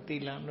 ပါးတို့ကိုသီ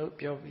လလို့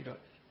ပြောပြီးတော့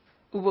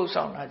ဥပုသ်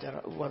ဆောင်တာကြ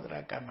တော့ဥပောတထ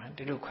ကမ္မ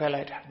ဒီလိုခွဲ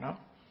လိုက်တာနော်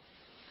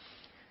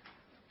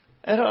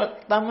အဲ့တော့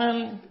တမန်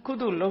ကု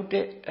သိုလ်လုပ်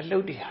တဲ့အလု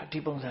ပ်တွေဟာဒီ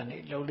ပုံစံ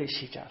နဲ့လုပ်လို့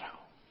ရှိကြတာ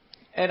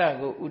အဲ့ဒါ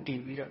ကိုဥတည်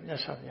ပြီးတော့မြ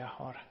တ်စွာဘုရား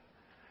ဟောတာ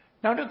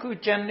နောက်တစ်ခု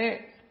ကျန်တဲ့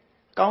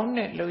ကောင်း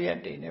တဲ့လုပ်ရက်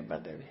တွေနဲ့ပ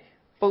တ်သက်ပြီး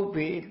ပုပ္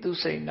ပေသူ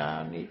စိဏာ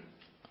နိ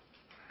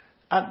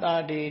အတ္တ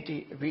ဒေတိ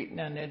အဘိန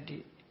န္ဒတိ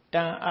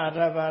တံအာရ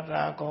ဘ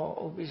ရာဂော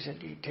ဥပ္ပစ္စ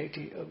တိဒိဋ္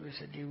ဌိဥပ္ပစ္စ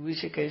တိဝိ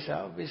သိကိစ္စ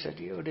ဥပ္ပစ္စ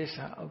တိဥဒိစ္စ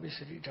ဥပ္ပစ္စ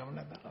တိဓမ္မန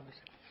တဥပ္ပစ္စ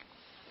တိ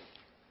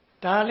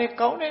ဒါလည်း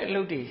ကောင်းတဲ့အ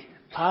လုပ်တွေ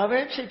ဘာပဲ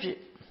ဖြစ်ဖြစ်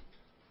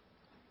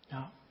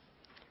နော်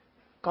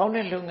ကောင်း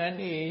တဲ့လုပ်ငန်း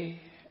တွေ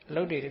အ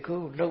လုပ်တွေတခု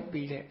လုပ်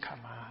ပြီးတဲ့အခါ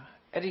မှာ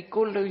အဲ့ဒီ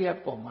ကိုယ်လုပ်ရ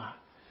ပုံမှာ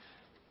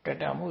တွေ့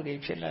တာမှုတွေ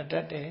ဖြစ်လာတ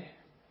တ်တယ်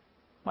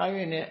မှားယွ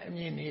င်းတဲ့အ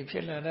မြင်တွေဖြ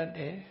စ်လာတတ်တ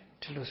ယ်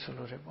ဒီလိုဆို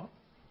လို့တယ်ပေါ့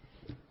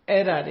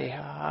အဲ့ဒါတွေ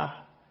ဟာ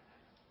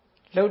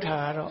လှုပ်တာ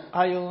ကတော့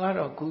အာယုံက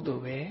တော့ကုသို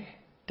လ်ပဲ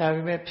ဒါ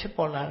ပေမဲ့ဖြစ်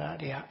ပေါ်လာတာ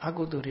တွေဟာအ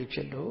ကုသိုလ်တွေဖြ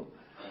စ်လို့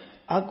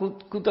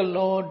ကုသ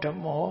လောဓမ္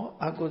မော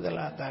အကုသလ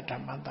တာဓ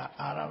မ္မတာ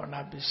အာရဝဏ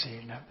ပစ္စေ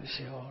နပစ္စ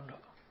ယော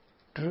လို့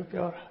တို့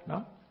ပြောတာ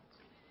နော်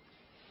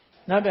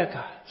နောက်တစ်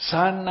ခါ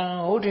ဇာနံ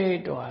ဟုတ်တေ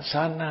တော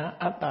ဇာနံ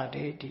အတ္တ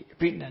ဒေတိအ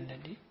ဘိနန္ဒ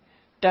တိ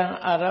တံ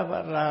အာရဘ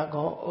ရာ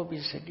ဂောဥပ္ပ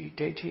စ္စတိ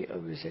ဒိဋ္ဌိဥ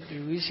ပ္ပစ္စတိ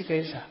ဝိသိကိ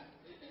စ္စ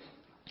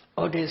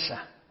ဩဒိစ္စ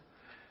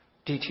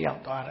ဒီထရော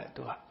က်သွားတယ်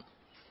သူက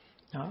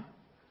နော်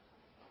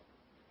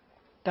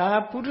ဒါ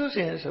ပုထုဇ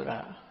ဉ်ဆိုတာ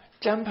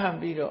ကြမ်းဖန်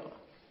ပြီးတော့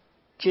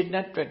จิต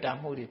နဲ့တွေ့တာ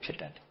မှုတွေဖြစ်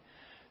တတ်တယ်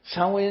။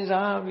ဇံဝင်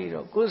စားပြီး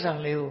တော့ကိုယ်ဇံ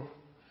လေးကို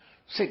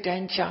စိတ်တို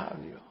င်းချ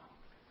ပြီးတော့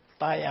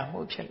ตายရမှု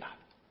ဖြစ်လာ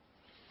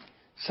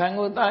။ဇံ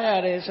ကိုตายရ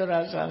တယ်ဆိုတာ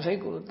ဇံစိတ်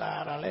ကိုตายရ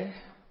တာလည်း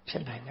ဖြ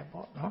စ်နိုင်တယ်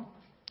ပေါ့နော်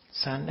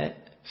။ဇံနဲ့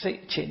စိတ်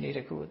အခြေအနေတ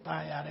ခုကိုตา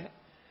ยရတယ်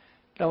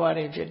။လောဘ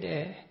တွေဖြစ်တ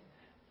ယ်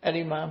။အဲ့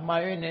ဒီမှာ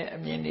မှားယွင်းတဲ့အ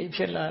မြင်တွေ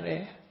ဖြစ်လာတ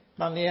ယ်။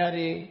တန်တရား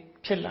တွေ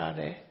ဖြစ်လာ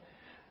တယ်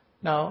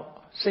။နောက်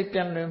စိတ်ပြ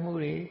န့်လွင်မှု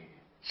တွေ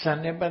ဇန်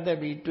နဲ့ပတ်သက်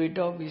ပြီးတွေး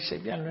တောပြီးစိ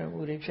တ်ပြန့်လွင်မှု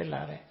တွေဖြစ်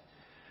လာတယ်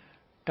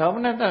ဒေါမ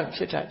နတဖြ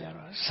စ်တာကြ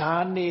တော့ဇာ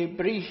နေပ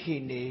ရိဟိ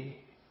နေ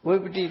ဝိ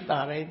ပတိတာ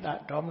ရိတ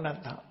ဒေါမန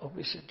တဥပ္ပ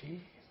စ္စတိ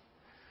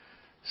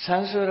ဇ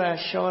န်ဆိုတာ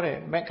လျှောတယ်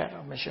မက်က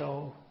တော့မလျှော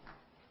ဘူး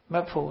မ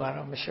က်ဖို့က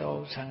တော့မလျှော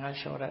ဘူးဇန်က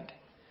လျှောတတ်တယ်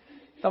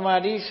တမာ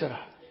တိဆို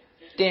တာ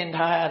တင်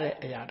ထားရတဲ့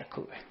အရာတစ်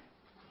ခုပဲ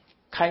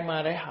ခိုင်မာ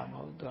တဲ့ဟာမ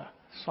ဟုတ်သူက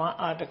စွမ်း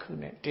အားတစ်ခု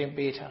နဲ့တင်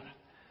ပေးထားတာ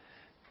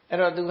အဲ့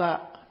တော့သူက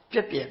ပြ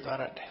က်ပြက်သွား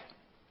ရတယ်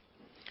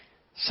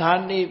ဇာ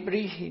နေပ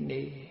ရိဟိ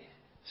နေ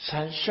ဇ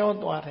န်လျှော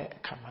သွားတဲ့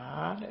အခါမှာ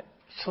တဲ့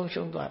ဆုံး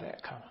ရှုံးသွားတဲ့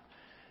အခါမှာ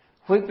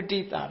ဝိပတိ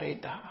တာရိ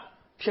တာ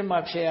ဖြစ်မှ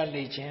ဖြစ်ရ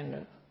လေခြင်း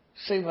လို့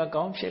စိတ်မ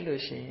ကောင်းဖြစ်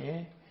လို့ရှိရ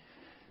င်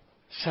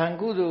ဇန်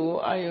ကုသိုလ်ကို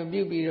အာယု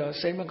ပြုပြီးတော့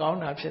စိတ်မကောင်း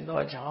တာဖြစ်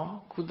သောကြောင့်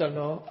ကုသ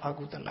လောအ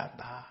ကုသလ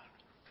တာ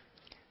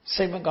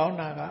စိတ်မကောင်း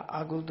တာက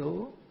အကုသို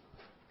လ်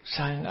ဇ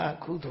န်က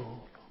ကုသိုလ်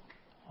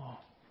ဟော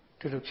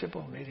ဒီလိုဖြစ်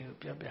ပုံလေးတွေကို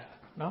ပြောပြတာ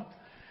နော်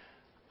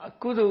အ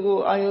ကုသိုလ်ကို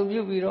အာယု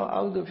ပြုပြီးတော့အ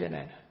ကုသိုလ်ဖြစ်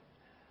နေတာ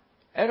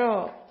အဲ့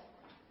တော့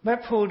မ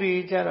က်ဖို့ဒီ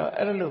ကြတော့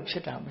အဲ့လိုဖြ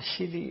စ်တာမ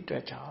ရှိသည့်အတွ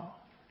က်ကြောင့်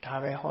ဒါ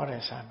ပဲဟောတ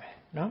ယ်စမ်းမယ်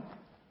နော်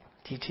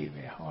ဒီထိ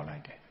ပဲဟောလို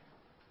က်တယ်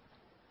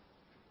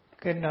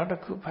ကဲနောက်တ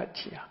စ်ခုဖတ်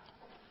ကြည့်အောင်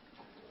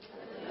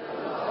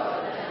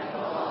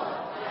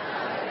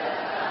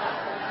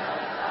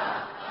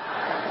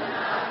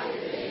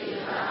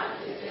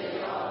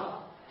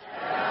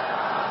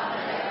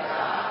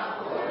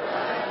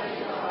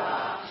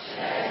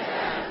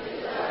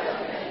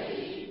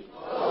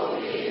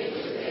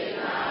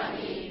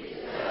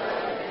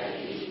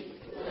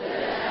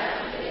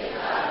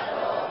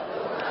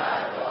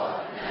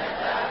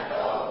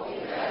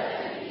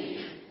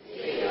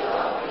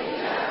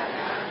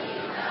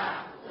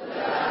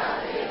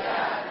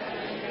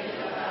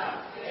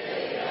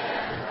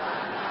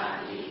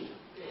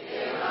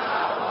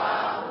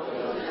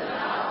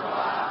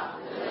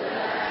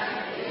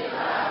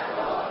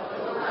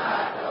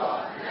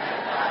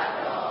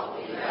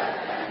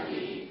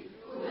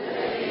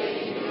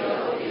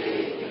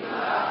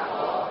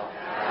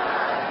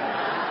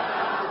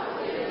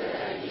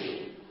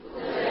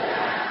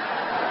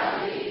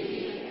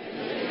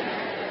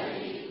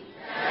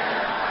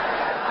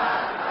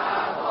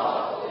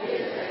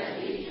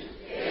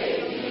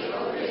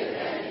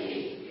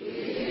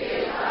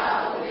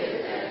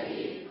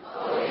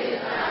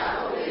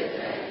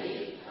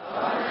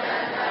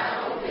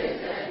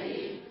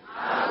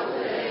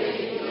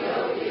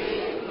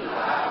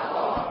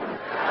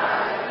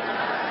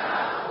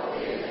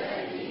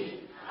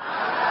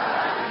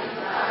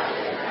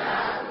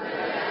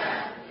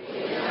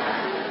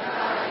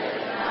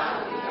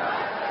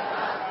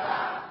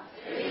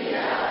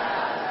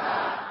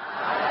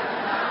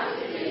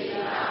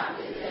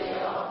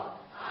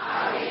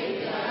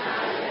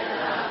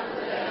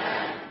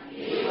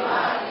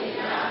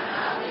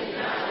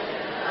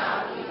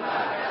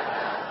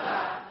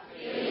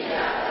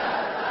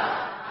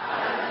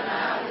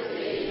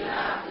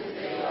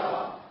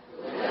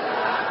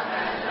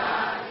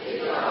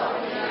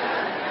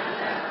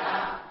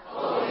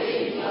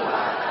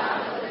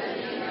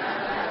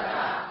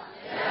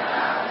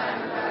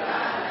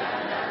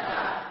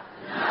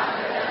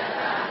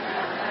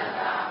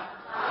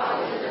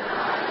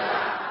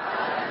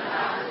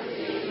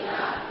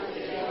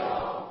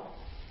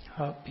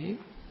Happy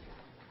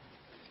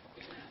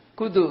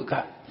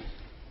Kuduka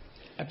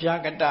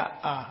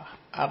Abyagata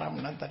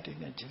Aramnatati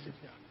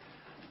Najibia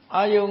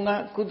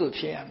Ayunga Kudu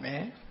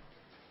Piame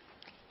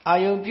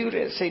Ayun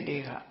Beauty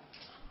Sediga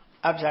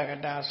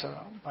Abyagata so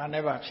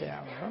Paneva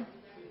Piamo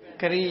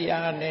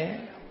Kriya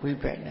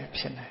Wibene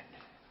Pina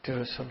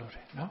to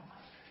Solore, no?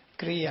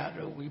 Kriya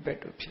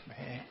Wibet to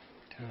Pime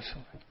to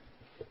Solore.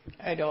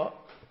 I don't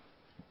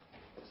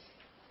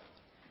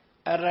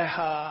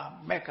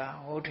Araha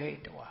Mecca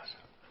Hote was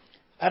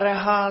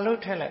Araha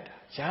Lutelet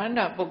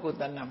Janda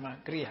Bokudanama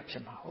Kriya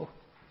Pima.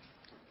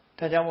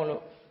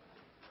 Tajamolo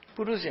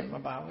Purusim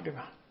about the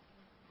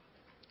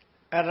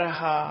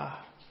Araha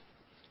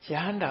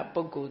Janda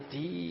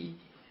Bokudi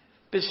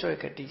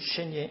Piswakati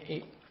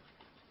Senye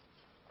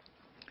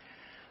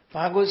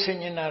Pago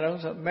Senye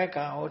Naros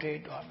Mecca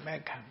Hote or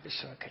Mecca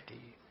Piswakati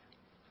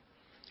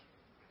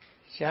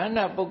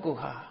Janda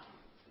Bokuha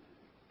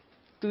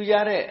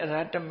Tuyare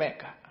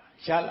Ratameka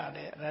Jala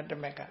de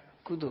Ratameka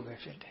Kudu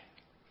Vefite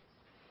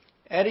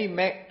Eri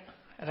Mek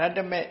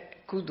Ratamek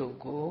Kudu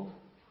go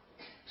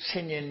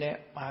Sinyene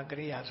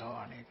Magrias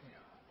on it.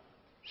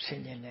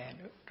 Sinyene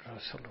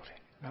Rosolure,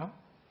 no?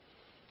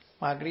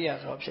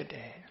 Magrias object.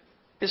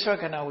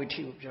 Piswakana with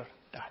you,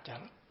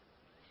 Dajal.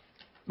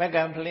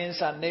 Megan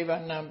plains and neighbor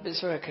Nam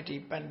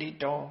Piswakati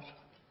Bandito,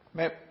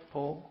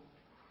 Mepo,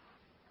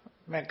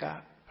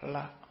 Mega,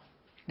 La,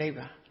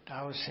 neighbor,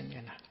 Tao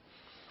Sinyana.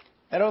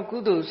 Ero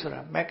Kudu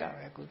Sura, Mega,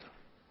 Kudu.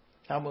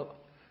 Namu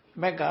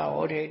Mega,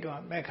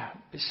 Odedo, Mega,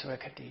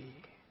 Piswakati,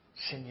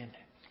 Sinyane.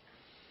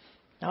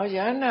 Now,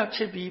 Yana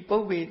Chibi,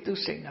 Bobi, do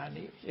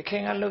signali. You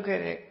can't look at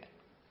it.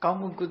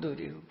 Kamu Kudu,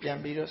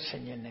 Piambiro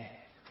Sinyane.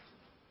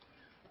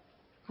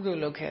 Kudu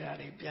look at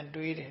it,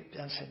 Pianduide,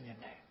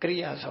 Piansinyane.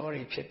 Kriya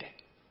sorry pite.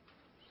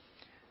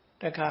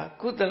 Daka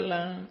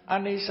Kudalan,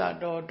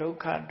 Anisado,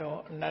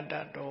 Dokado,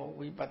 Nadado,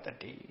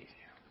 Wipatati.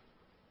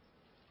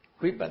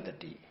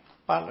 Wipatati.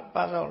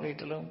 Palo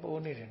little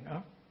bone,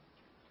 no?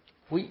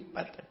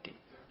 Wipatati.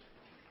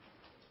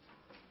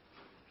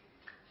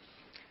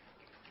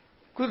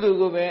 Kudu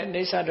go be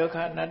Nesa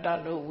Doka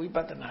Nadalo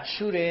Wipatana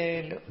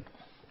Shure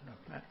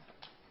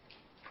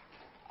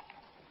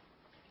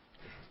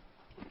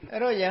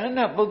Ero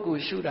Yana Boku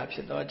shoot up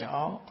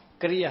Dojo,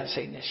 Kriya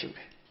Saint Shure.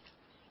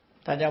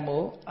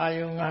 Tajamo,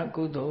 Ayunga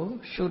Kudu,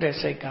 Shure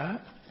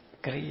Seka,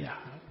 Kriya.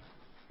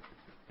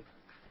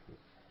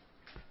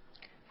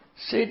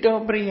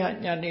 Seto Bria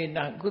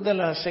Yanina,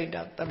 Kudala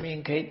Seta,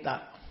 Tamin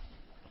Keita,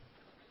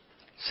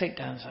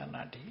 Satan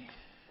Sanati.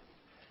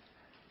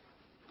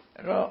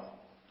 Ro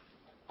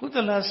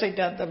Kudala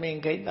Seta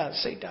Tamin Keita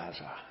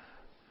Setasa.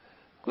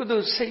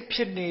 Kudu say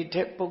Pidney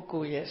te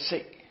Boku ye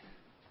say.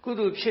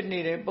 Kudu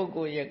Pidney de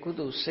Boku ye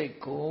Kudu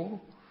Seko.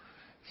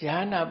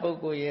 Yana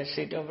Boku ye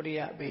Seto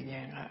Bria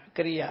Benyanga,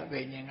 Kriya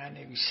Benyanga,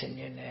 Nevi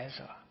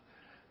Senyeneso.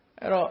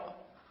 Ro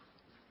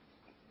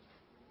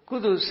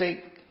Kudu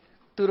say.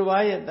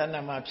 Turvaya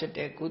Danama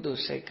Pete Kudu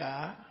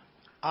Seka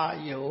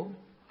Ayo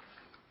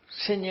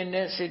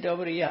Sinyane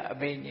Sidobria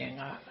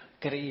Abenyanga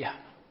Kriya.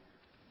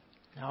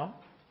 No?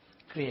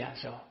 Kriya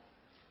so.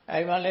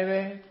 I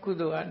valeve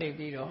Kudu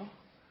Adibiro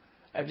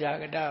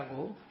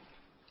Abyagadago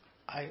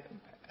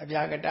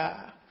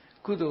Abyagada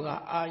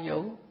Kuduga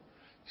Ayo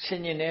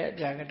Sinyane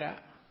Jagada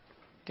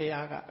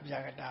Tiaga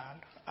Abyagada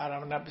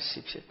Aramana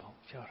Sipsipo.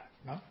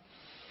 No?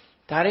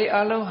 Tari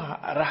Aloha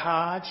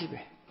Raha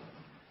Jibe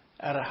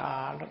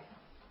Araha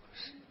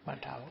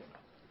Matao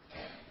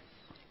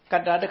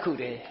Kadada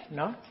Kude,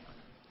 no?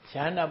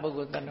 Jana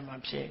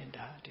Bogotanama Pse and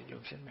the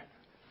Lucian.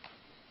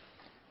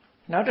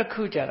 Not a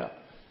Kujaro.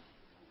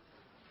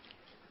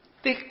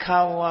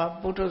 Tikawa,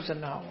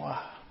 Butosanawa,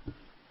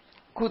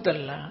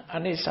 Kudala,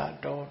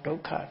 Anisa do,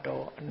 Doka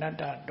do,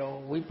 Nada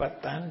do,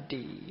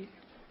 Wipatanti.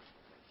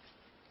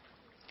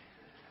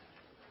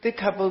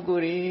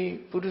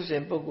 Tikaboguri, Buddhas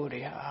and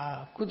Boguri,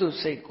 Kudu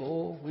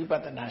Seko,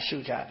 Wipatana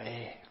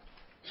Shujare.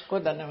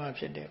 Kodanama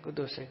Pede,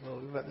 Kudu Seko,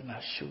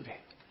 Wipatana Shure.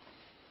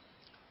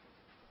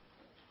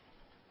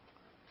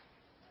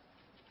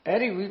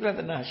 Eri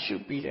Wipatana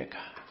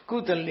Shupideka,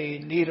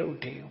 Kudali,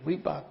 Nirote,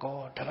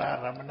 Wipako,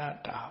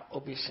 Taramanata,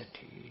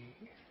 obesity.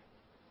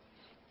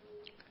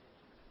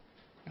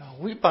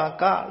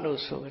 Wipaka,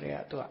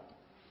 Losoria,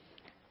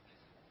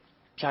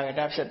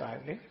 Chagadapse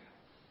Bible.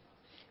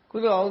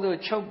 Kudu although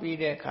Chopi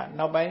deka,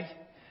 no by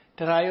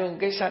Tarayon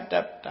Gesat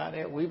up,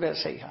 Wiba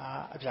say,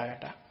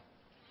 Jagata.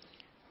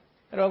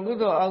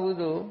 Ragudo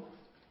Agudo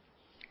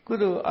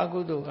Kudu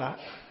Aguduga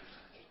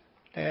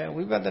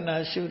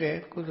Wipatana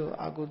Shure Kudu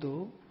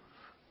Agudu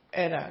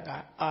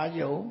Eraga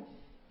Ayo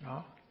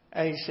no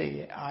I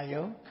say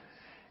Ayo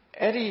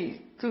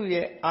Eri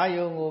Tuye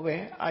Ayo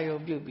Gobe Ayo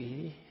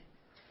Bubi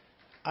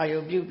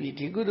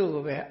Tigudu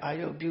Gobe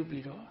Ayo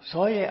Bubido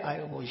Soye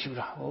Ayo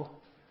Shuraho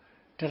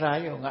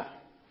Tarayonga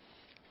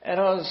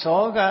Ero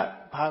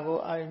Soga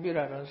Pago Ayo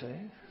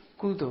Burarose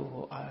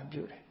Kudu Ayo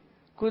Bure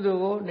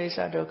Kudu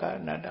Nesa Doka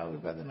Nada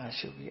Wipatana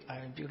Shubi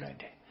Ayo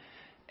Burade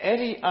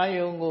Eri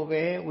Ayo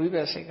Gobe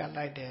Wiba Seka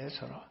like this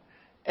or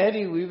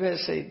Eri Wiba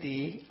say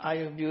the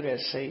Ayo Bure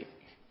say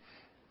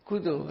ကု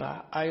သိုလ်က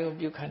အာယု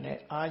ပြုခံတဲ့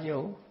အာယု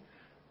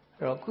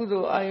အဲ့တော့ကု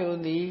သိုလ်အာယု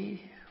သည်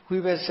ဝိ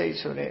ပဿိတ်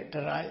ဆိုတဲ့တ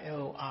ရား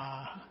ယုံ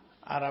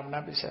အာရမဏ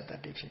ပစ္စတ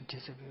တိဖြင့်ကျေ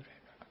စုပြုတယ်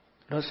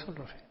လို့ဆို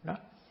လို့တယ်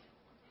နော်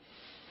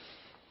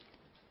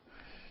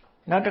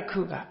နောက်တစ်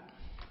ခုက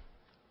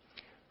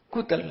ကု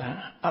သလံ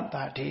အတ္တ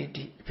ဒေ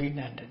တိအဘိန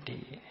န္တတိ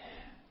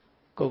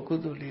ကိုကု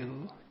သိုလ်လေး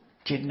ကို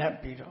ဂျဉ်တ်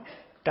ပြီးတော့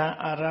တံ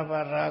အာရဘ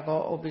ရာ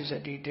ဂောဥပ္ပစ္စ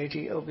တိဒိဋ္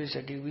ဌိဥပ္ပစ္စ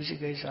တိဝိသိ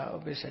ကိစ္စဥ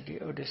ပ္ပစ္စတိ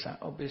ဥဒ္ဒစ္စ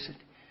ဥပ္ပစ္စ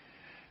တိ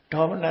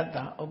ဒေါမန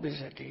တံဥပ္ပစ္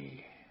စတိ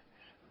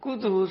ကု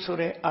သိုလ်ဆို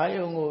တဲ့အာ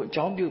ယုံကိုအ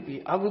ကြောင်းပြု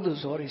ပြီးအကုသိုလ်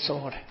ဇောတွေစော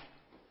တယ်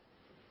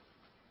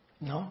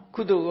နော်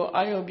ကုသိုလ်ကို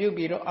အာယုံပြု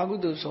ပြီးတော့အကု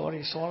သိုလ်ဇော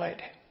တွေစောလိုက်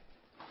တယ်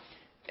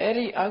အဲ့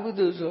ဒီအကု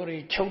သိုလ်ဇောတွေ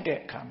ချုပ်တဲ့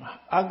အခါမှာ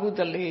အကုသ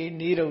လေ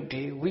နိရုဒ္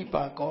ဓေဝိ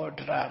ပါကောဒ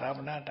ရရမ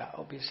ဏတဥ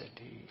ပ္ပစ္စ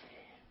တိ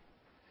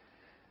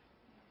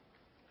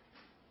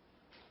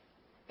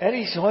အဲ့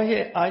ဒီဇော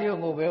ရဲ့အာယုံ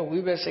ကိုပဲဝိ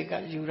ပဿိတ်က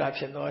ယူတာ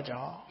ဖြစ်သော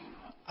ကြောင့်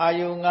အာ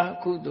ယုံက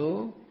ကုသို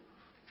လ်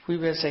ဝိ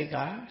ပဿိတ်က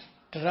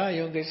ဒရ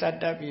ယုံကိစ္စ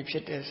တတ်ပြီးဖြ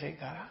စ်တဲ့စိတ်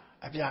က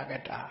အပြကတ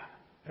အဲ့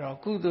တော့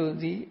ကုသိုလ်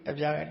သည်အ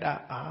ပြကတ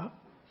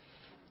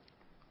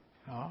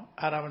နော်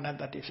အာရမဏ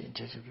တတိဖြင့်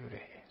ကျေစုပြုတ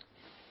ယ်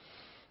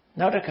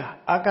နောက်တစ်ခါ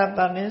အာဂတ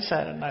နိသ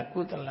ရဏကု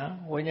သလံ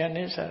ဝိညာဉ်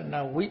နိသရဏ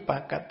ဝိပါ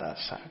ကတ္တ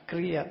သက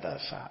ရိယတ္တ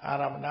သအာ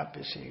ရမဏပ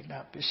စ္စေန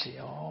ပစ္စ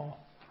ယော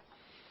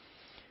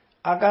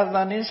အာဂတ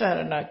နိသရ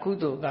ဏကု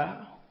သိုလ်က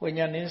ဝိ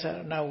ညာဉ်နိသရ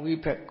ဏဝိ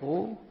ဘက်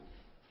ကို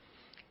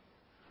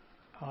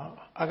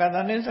အာဂတ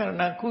နိသရ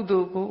ဏကု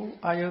သိုလ်ကို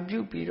အာယုပြု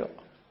ပြီးတော့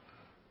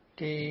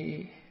ဒီ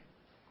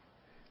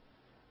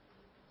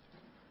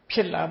ဖြ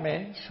စ်လာမယ်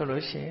ဆို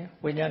လို့ရှိရင်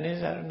ဝိညာဉ်နိ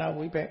သရဏ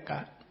ဝိဘက်က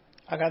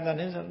အာဂတ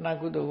နိသရဏ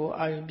ကုသိုလ်ကို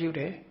အာယုပြု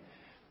တယ်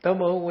သို့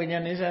မဟုတ်ဝိညာ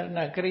ဉ်နိစ္စရဏ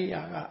ကရိ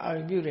ယာကအာ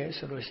ရုံပြုတယ်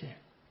ဆိုလို့ရှိရင်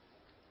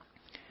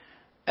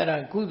အဲ့ဒါ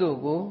ကုသိုလ်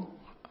ကို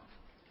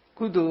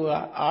ကုသိုလ်က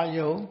အာ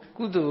ယုံ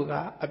ကုသိုလ်က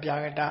အပြာ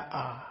ကတ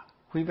အာ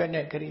ဝိပဿ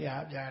နာကရိယာ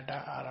အပြာကတ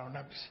အာရမဏ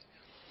ပစ္စ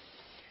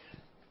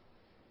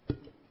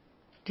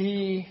ဒီ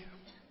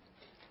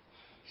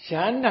ယ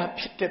န္နာ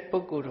ဖြစ်တဲ့ပု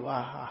ဂ္ဂိုလ်တစ်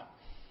ပါးဟာ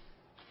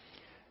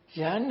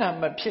ယန္နာ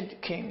မဖြစ်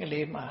ခင်က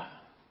လေးမှာ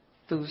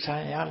သူဆံ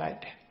ရလိုက်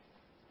တယ်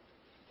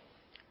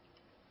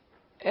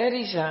အဲ့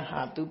ဒီဇံ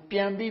ဟာသူပြ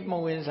န်ပြီးမ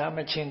ဝင်စားမ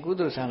ချင်းကု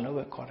သိုလ်ဇံလို့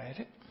ပဲခေါ်တယ်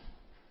တဲ့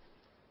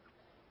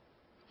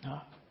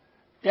နော်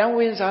ပြန်ဝ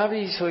င်စား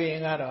ပြီဆိုရင်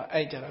ကတော့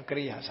အဲ့ကြတော့က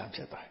ရိယာဇံဖြ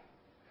စ်သွားတယ်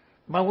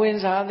မဝင်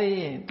စားသေး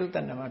ရင်သူတ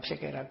ဏ္ဍမှာဖြစ်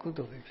ခဲ့တာကု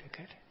သိုလ်ပဲဖြစ်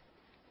ခဲ့တယ်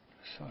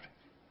ဆိုတယ်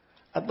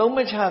အသုံးမ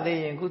ချသေး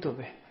ရင်ကုသိုလ်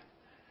ပဲ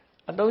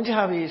အသုံးချ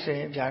ပြီဆိုရ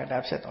င်ဗျာဒာ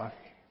ဖြစ်သွား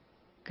ပြီ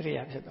ကရိ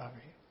ယာဖြစ်သွား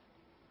ပြီ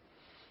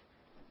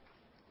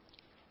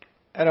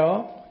အဲ့တော့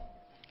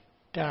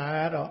ဒါက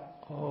တော့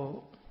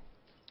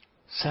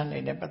ဇန်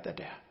နဲ့ပတ်သက်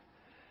တယ်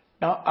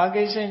။နောက်အာ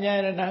ဂိစဉ္ညာရ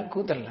ဏကု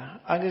သလံ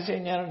အာဂိစ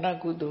ဉ္ညာရဏ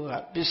ကုသိုလ်က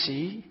ပစ္စ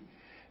ည်း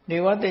နေ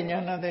ဝတ္တဉာ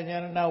ဏတဉာ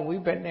ဏဝိ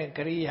ပဿနာက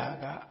ရိယာ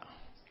က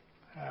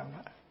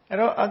အဲ့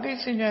တော့အာဂိ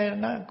စဉ္ညာရ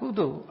ဏကု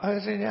သိုလ်အာဂိ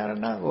စဉ္ညာရ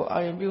ဏကိုအာ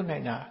ရုံပြုနို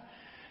င်တာ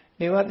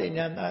နေဝတ္တ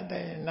ဉာဏတ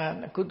ဉာ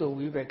ဏကုသိုလ်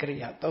ဝိပဿနာကရိ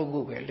ယာ၃ခု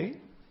ပဲလေ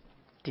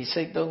ဒီ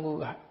စိတ်၃ခု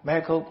ကမဲ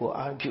ခုတ်ကို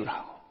အာရုံပြုတာ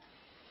ကို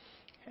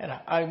အဲ့ဒါ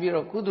အာရုံပြု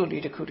တော့ကုသိုလ်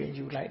လေးတစ်ခုတည်း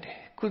ယူလိုက်တယ်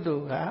ကုသို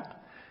လ်က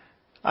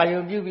အာယု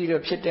ပြုပြီး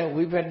တော့ဖြစ်တဲ့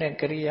ဝိပဿနာ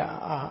ကရိယာ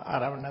အာ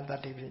ရမဏတ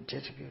တိဖြင့်ကျေ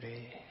စုပြုတ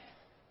ယ်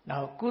။နော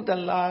က်ကုသ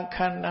လာခ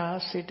န္ဓာ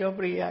စေတောပ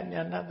ရိယ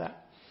ဉာဏတ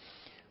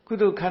ကု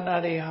သိုလ်ခန္ဓာ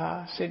တွေဟာ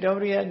စေတောပ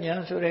ရိယဉာ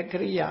ဏ်ဆိုတဲ့က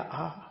ရိယာ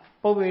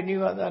ပုဗ္ဗေနိ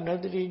ဝသနော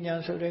တတိဉာ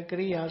ဏ်ဆိုတဲ့က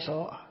ရိယာ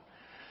စော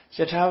ယ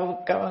ထာ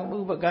ကမ္မဥ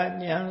ပကဉာ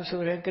ဏ်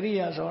ဆိုတဲ့ကရိ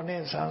ယာစော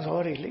နဲ့ဇံစော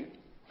တွေလေ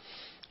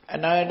အ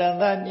နာဂတ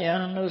ဉာ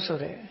ဏ်လို့ဆို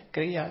တဲ့က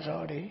ရိယာ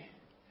စောတွေ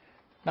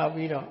နောက်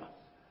ပြီးတော့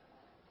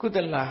ကုသ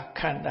လာ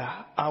ခန္ဓာ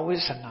အဝိ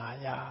ဇ္ဇနာ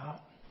ယ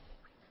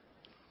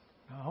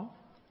နော်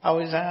အ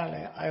ဝိဇ္ဇာကလ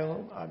ည်းအာ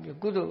ယု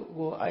ကုသိုလ်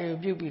ကိုအာယု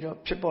ပြုပြီးတော့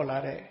ဖြစ်ပေါ်လာ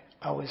တဲ့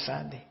အဝိဇ္ဇာ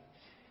သည်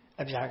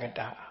အပြာကတ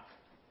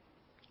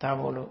ဒါ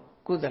မို့လို့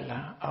ကုသလံ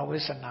အဝိ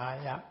ဇ္ဇနာ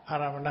ယအာ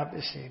ရမဏပ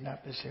စ္စေန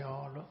ပစ္စ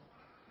ယောလို့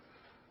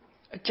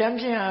အကျမ်း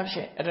ဖြင့်အဖြ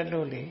စ်အဲ့ဒါ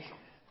လို့လေ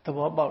သ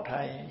ဘောပေါက်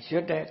ထားရင်ရွ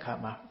တ်တဲ့အခါ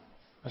မှာ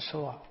မ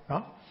ဆိုးအောင်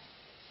နော်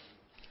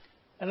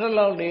အဲ့လို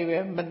လောက်လေးပဲ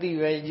မသိ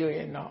ပဲရွတ်ရ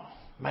င်တော့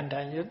မန္တ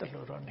န်ရွတ်တယ်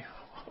လို့တော့နေ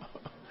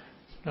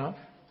နော်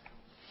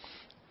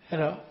အဲ့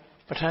တော့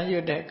ပဋ္ဌာန်းရွ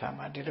တ်တဲ့အခါ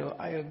မှာဒီလို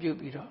အာယုပြု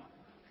ပြီးတော့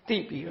သိ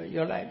ပြီးတော့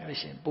ရွတ်လိုက်လို့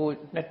ရှိရင်ပို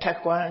နှစ်ထပ်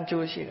ကွမ်းအ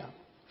ကျိုးရှိတာ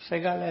စိ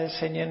တ်ကလည်းဆ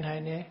င်ញင်နို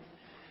င်တယ်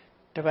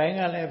တပိုင်း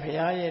ကလည်းဘု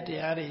ရားရဲ့တ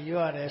ရားတွေရွ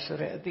တ်ရတယ်ဆို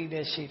တဲ့အသိလ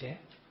ည်းရှိတယ်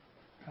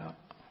ဟုတ်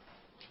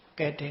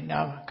ကဲဒီနာ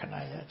မှာခဏ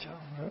ရကြအော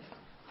င်လို့